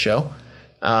thanks to the show,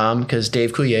 because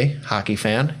Dave Coulier, hockey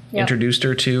fan, introduced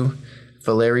her to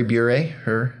Valeri Bure,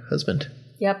 her husband.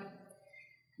 Yep.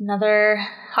 Another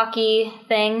hockey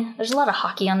thing. There's a lot of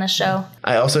hockey on this show.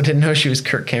 I also didn't know she was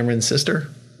Kirk Cameron's sister.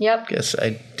 Yep. Guess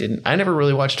I didn't. I never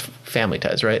really watched Family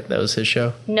Ties, right? That was his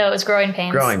show? No, it was Growing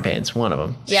Pains. Growing Pains, one of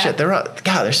them. Yeah. Shit,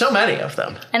 there's so many of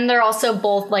them. And they're also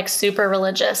both, like, super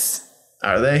religious.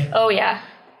 Are they? Oh, yeah.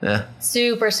 Yeah.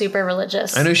 Super, super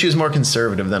religious. I knew she was more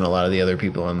conservative than a lot of the other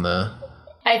people on the...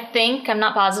 I think, I'm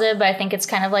not positive, but I think it's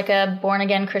kind of like a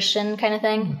born-again Christian kind of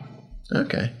thing.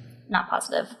 Okay. Not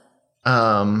positive.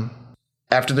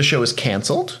 After the show was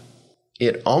canceled,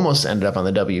 it almost ended up on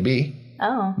the WB.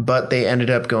 Oh. But they ended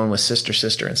up going with Sister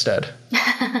Sister instead,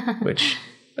 which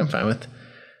I'm fine with.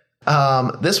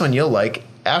 This one you'll like.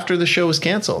 After the show was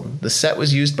canceled, the set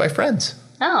was used by Friends.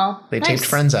 Oh, They nice. taped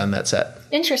Friends on that set.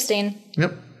 Interesting.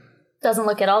 Yep. Doesn't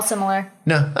look at all similar.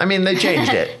 No, I mean, they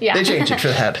changed it. Yeah. They changed it for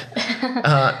that.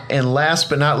 And last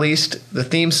but not least, the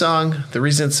theme song. The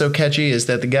reason it's so catchy is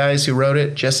that the guys who wrote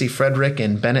it, Jesse Frederick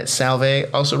and Bennett Salve,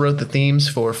 also wrote the themes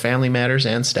for Family Matters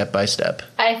and Step by Step.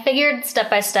 I figured Step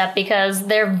by Step because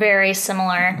they're very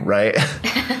similar. Right?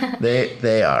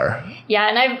 They are. Yeah,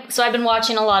 and I've been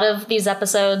watching a lot of these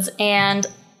episodes, and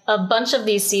a bunch of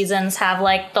these seasons have,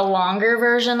 like, the longer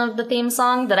version of the theme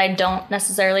song that I don't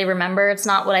necessarily remember. It's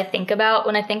not what I think about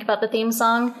when I think about the theme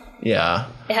song. Yeah.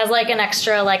 It has, like, an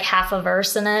extra, like, half a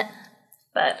verse in it,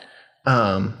 but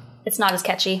it's not as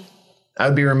catchy. I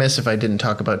would be remiss if I didn't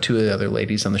talk about two of the other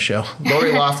ladies on the show.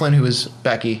 Lori Loughlin, who is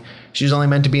Becky, she was only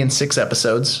meant to be in 6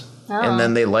 episodes, and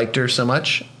then they liked her so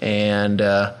much and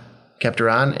kept her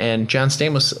on. And John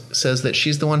Stamos says that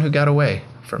she's the one who got away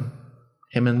from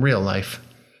him in real life.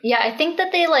 Yeah, I think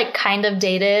that they, like, kind of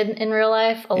dated in real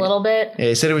life a little bit. Yeah,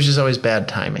 he said it was just always bad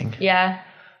timing. Yeah.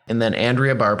 And then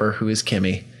Andrea Barber, who is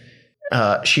Kimmy,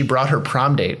 she brought her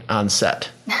prom date on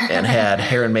set and had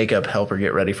hair and makeup help her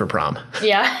get ready for prom.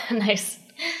 Yeah, nice.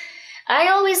 I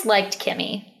always liked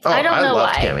Kimmy. Oh, I don't know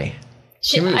loved why. Kimmy.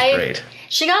 Kimmy was great.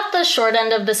 She got the short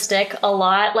end of the stick a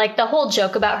lot. Like, the whole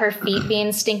joke about her feet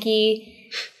being stinky,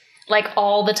 like,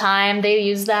 all the time, they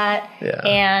use that. Yeah.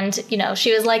 And, you know,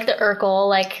 she was like the Urkel,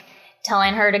 like,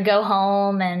 telling her to go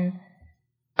home, and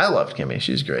I loved Kimmy.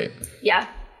 She's great. yeah.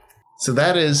 So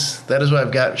that is what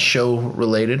I've got show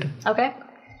related. Okay.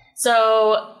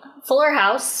 So Fuller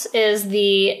House is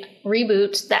the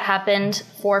reboot that happened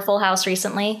for Full House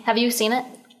recently. Have you seen it?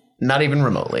 Not even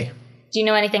remotely. Do you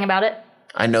know anything about it?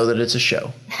 I know that it's a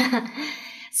show.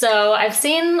 So I've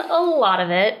seen a lot of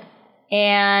it.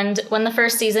 And when the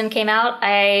first season came out,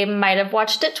 I might have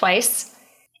watched it twice.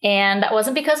 And that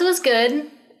wasn't because it was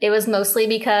good. It was mostly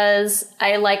because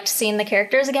I liked seeing the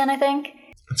characters again, I think.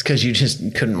 It's because you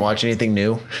just couldn't watch anything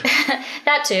new.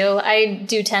 That too. I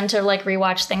do tend to, like,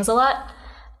 rewatch things a lot.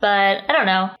 But I don't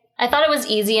know. I thought it was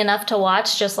easy enough to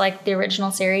watch, just like the original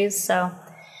series. So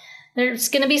there's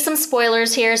going to be some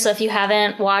spoilers here. So if you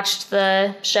haven't watched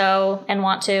the show and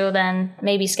want to, then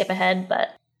maybe skip ahead.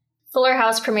 But Fuller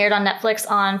House premiered on Netflix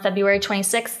on February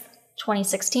 26th,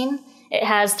 2016. It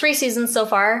has 3 seasons so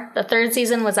far. The 3rd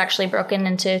season was actually broken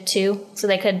into 2, so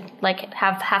they could, like,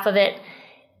 have half of it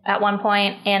at one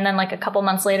point, and then, like, a couple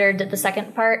months later did the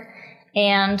second part.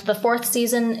 And the 4th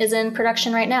season is in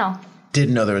production right now.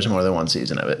 Didn't know there was more than 1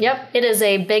 season of it. Yep, it is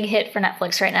a big hit for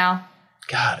Netflix right now.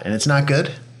 God, and it's not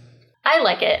good? I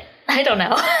like it. I don't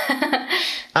know.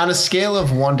 On a scale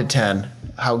of 1 to 10,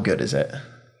 how good is it?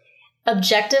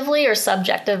 Objectively or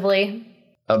subjectively?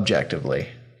 Objectively.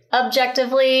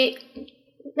 Objectively,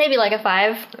 maybe like a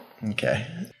 5. Okay.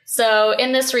 So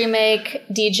in this remake,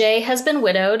 DJ has been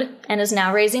widowed and is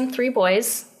now raising 3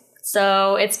 boys.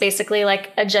 So it's basically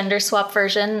like a gender swap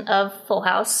version of Full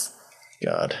House.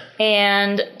 God.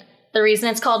 And the reason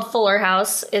it's called Fuller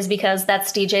House is because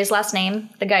that's DJ's last name.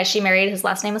 The guy she married, his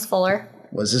last name is Fuller.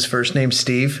 Was his first name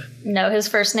Steve? No, his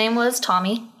first name was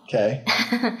Tommy. Okay.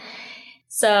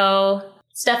 So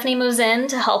Stephanie moves in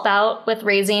to help out with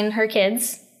raising her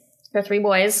kids, her 3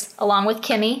 boys, along with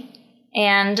Kimmy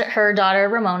and her daughter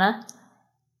Ramona.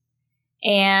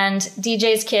 And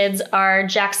DJ's kids are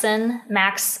Jackson,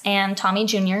 Max, and Tommy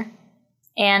Jr.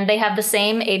 And they have the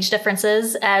same age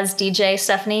differences as DJ,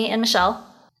 Stephanie, and Michelle.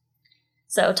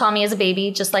 So Tommy is a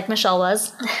baby, just like Michelle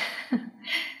was.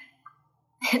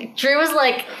 Drew was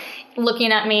like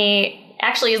looking at me.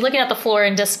 Actually, he's looking at the floor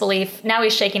in disbelief. Now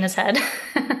he's shaking his head.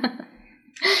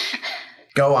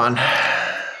 Go on.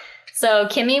 So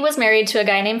Kimmy was married to a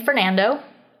guy named Fernando.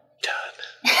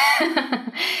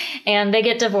 And they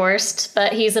get divorced,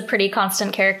 but he's a pretty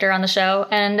constant character on the show.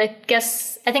 And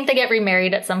I think they get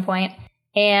remarried at some point.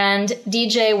 And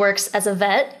DJ works as a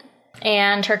vet,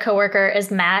 and her coworker is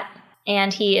Matt,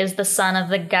 and he is the son of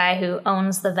the guy who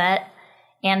owns the vet.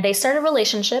 And they start a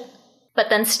relationship, but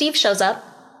then Steve shows up,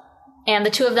 and the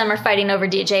two of them are fighting over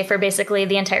DJ for basically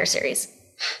the entire series.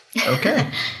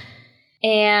 Okay.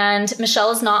 And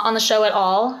Michelle is not on the show at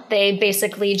all. They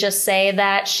basically just say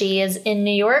that she is in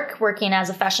New York working as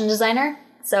a fashion designer.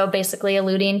 So basically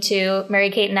alluding to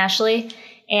Mary-Kate and Ashley.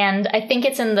 And I think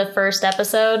it's in the first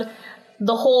episode.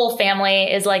 The whole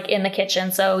family is like in the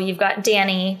kitchen. So you've got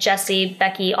Danny, Jesse,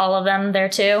 Becky, all of them there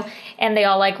too. And they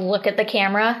all like look at the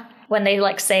camera when they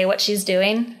like say what she's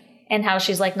doing and how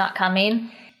she's like not coming.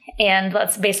 And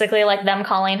that's basically like them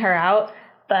calling her out.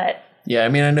 But yeah, I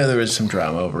mean, I know there was some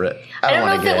drama over it. I don't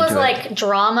know if it was like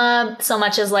drama so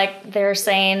much as like they're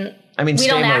saying, I mean, we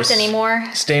don't act anymore.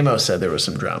 Stamos said there was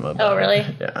some drama about Oh, really?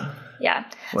 it. Yeah. Yeah.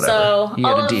 Whatever. So he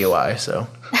had a DUI, so.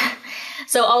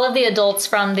 So all of the adults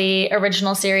from the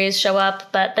original series show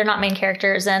up, but they're not main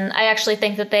characters. And I actually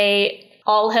think that they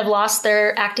all have lost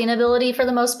their acting ability for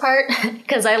the most part,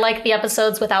 because I like the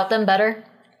episodes without them better.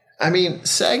 I mean,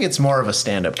 Saget's more of a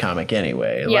stand-up comic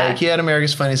anyway. Yeah. Like, he had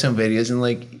America's Funniest Home Videos, and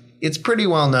like, it's pretty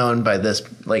well known by this,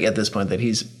 like at this point, that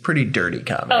he's pretty dirty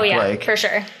comic. Oh yeah, like, for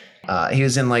sure. He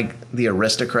was in like The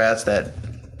Aristocrats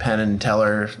that Penn and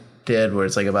Teller did, where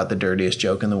it's like about the dirtiest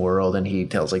joke in the world, and he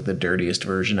tells like the dirtiest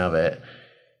version of it.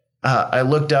 I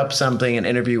looked up an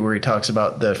interview where he talks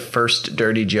about the first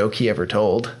dirty joke he ever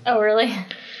told. Oh, really?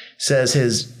 Says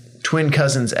his twin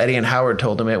cousins Eddie and Howard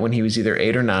told him it when he was either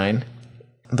 8 or 9.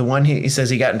 The one he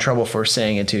says he got in trouble for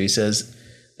saying it to, he says,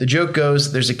 the joke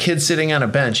goes, there's a kid sitting on a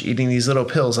bench eating these little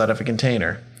pills out of a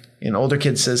container. An older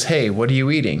kid says, hey, what are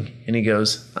you eating? And he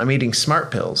goes, I'm eating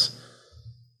Smart Pills.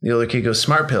 The older kid goes,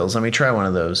 Smart Pills, let me try one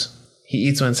of those. He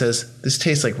eats one and says, this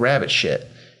tastes like rabbit shit.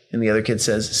 And the other kid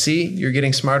says, see, you're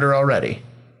getting smarter already.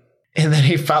 And then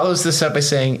he follows this up by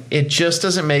saying, it just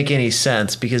doesn't make any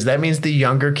sense because that means the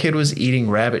younger kid was eating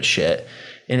rabbit shit.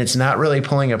 And it's not really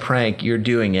pulling a prank, you're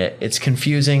doing it. It's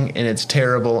confusing and it's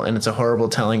terrible and it's a horrible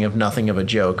telling of nothing of a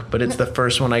joke. But it's the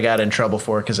first one I got in trouble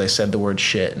for because I said the word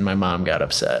shit and my mom got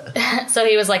upset. So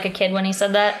he was like a kid when he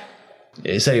said that?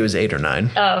 He said he was 8 or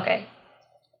 9. Oh, okay.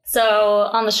 So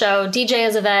on the show, DJ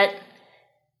is a vet.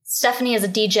 Stephanie is a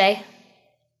DJ.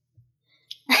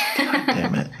 God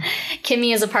damn it.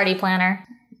 Kimmy is a party planner.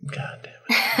 God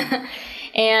damn it.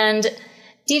 And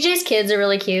DJ's kids are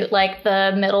really cute. Like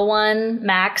the middle one,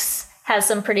 Max, has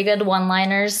some pretty good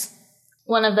one-liners.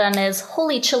 One of them is,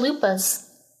 holy chalupas.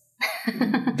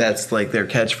 That's like their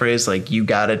catchphrase, like, you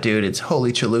got it, dude. It's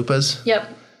holy chalupas. Yep.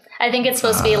 I think it's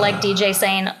supposed to be like DJ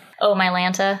saying, oh, my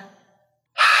Lanta.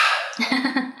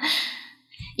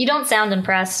 You don't sound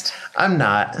impressed. I'm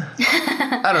not.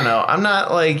 I don't know. I'm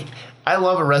not like... I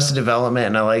love Arrested Development,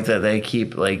 and I like that they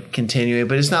keep like continuing,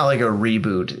 but it's not like a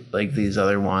reboot like these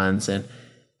other ones. And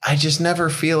I just never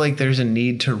feel like there's a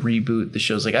need to reboot the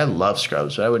shows. Like, I love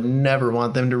Scrubs, but I would never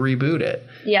want them to reboot it.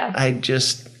 Yeah. I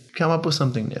just come up with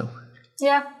something new.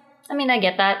 Yeah. I mean, I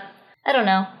get that. I don't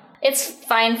know. It's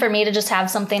fine for me to just have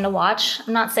something to watch.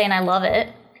 I'm not saying I love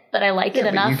it, but I like it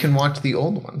enough. You can watch the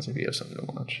old ones if you have something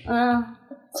to watch.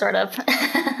 Sort of.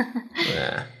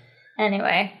 Yeah.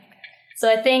 Anyway.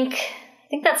 So I think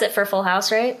that's it for Full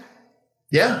House, right?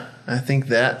 Yeah, I think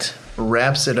that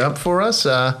wraps it up for us.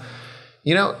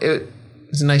 You know, it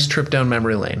was a nice trip down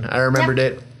memory lane. I remembered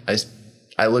it.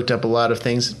 I looked up a lot of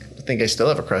things. I think I still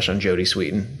have a crush on Jodie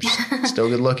Sweetin. She's still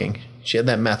good looking. She had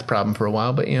that meth problem for a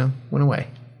while, but, you know, went away.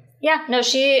 Yeah, no,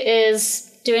 she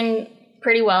is doing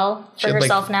pretty well for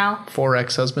herself like now. 4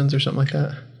 ex-husbands or something like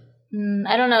that?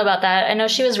 I don't know about that. I know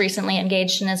she was recently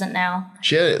engaged and isn't now.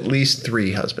 She had at least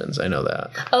 3 husbands. I know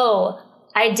that. Oh,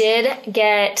 I did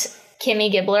get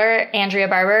Kimmy Gibbler, Andrea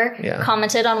Barber,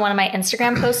 commented on one of my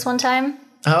Instagram posts one time.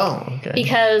 Oh, okay.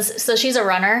 Because, so she's a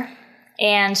runner,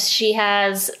 and she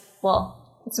has,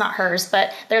 well, it's not hers,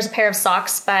 but there's a pair of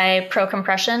socks by Pro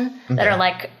Compression that are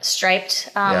like striped,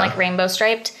 like rainbow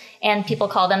striped, and people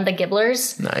call them the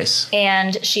Gibblers. Nice.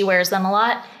 And she wears them a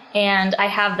lot, and I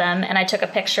have them, and I took a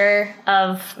picture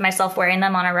of myself wearing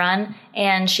them on a run,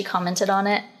 and she commented on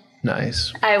it.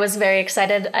 Nice. I was very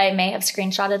excited. I may have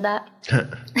screenshotted that.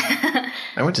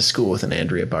 I went to school with an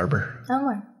Andrea Barber. Oh,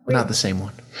 weird. Not the same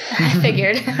one. I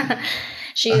figured.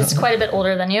 She's quite a bit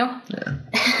older than you. Yeah.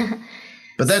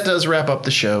 But that does wrap up the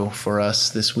show for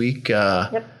us this week.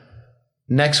 Yep.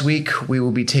 Next week, we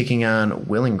will be taking on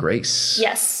Will and Grace.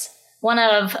 Yes. One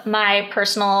of my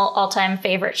personal all-time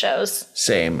favorite shows.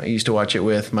 Same. I used to watch it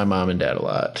with my mom and dad a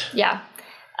lot. Yeah.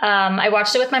 I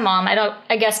watched it with my mom.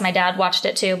 I guess my dad watched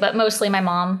it too, but mostly my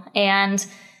mom. And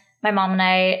my mom and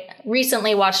I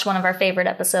recently watched one of our favorite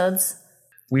episodes.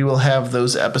 We will have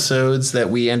those episodes that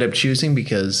we end up choosing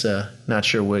because not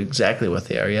sure exactly what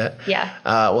they are yet. Yeah.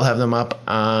 We'll have them up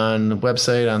on the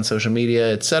website, on social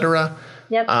media, etc.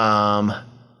 Yep.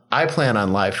 I plan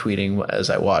on live tweeting as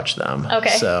I watch them.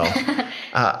 Okay. So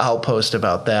I'll post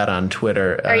about that on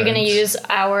Twitter. Are you going to use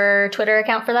our Twitter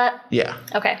account for that? Yeah.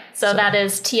 Okay. So that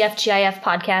is TFGIF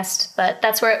Podcast, but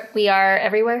that's where we are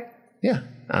everywhere. Yeah.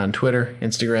 On Twitter,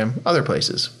 Instagram, other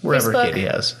places, wherever Facebook. Katie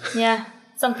has. Yeah.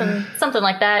 Something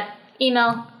like that.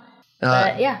 Email.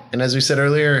 But yeah. And as we said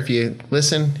earlier, if you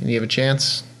listen and you have a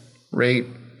chance, rate,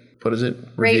 what is it?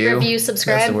 Rate, review,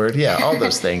 subscribe. That's the word. Yeah, all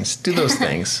those things. Do those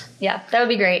things. Yeah, that would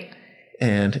be great.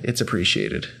 And it's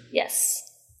appreciated. Yes.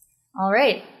 All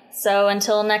right. So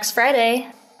until next Friday,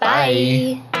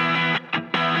 bye.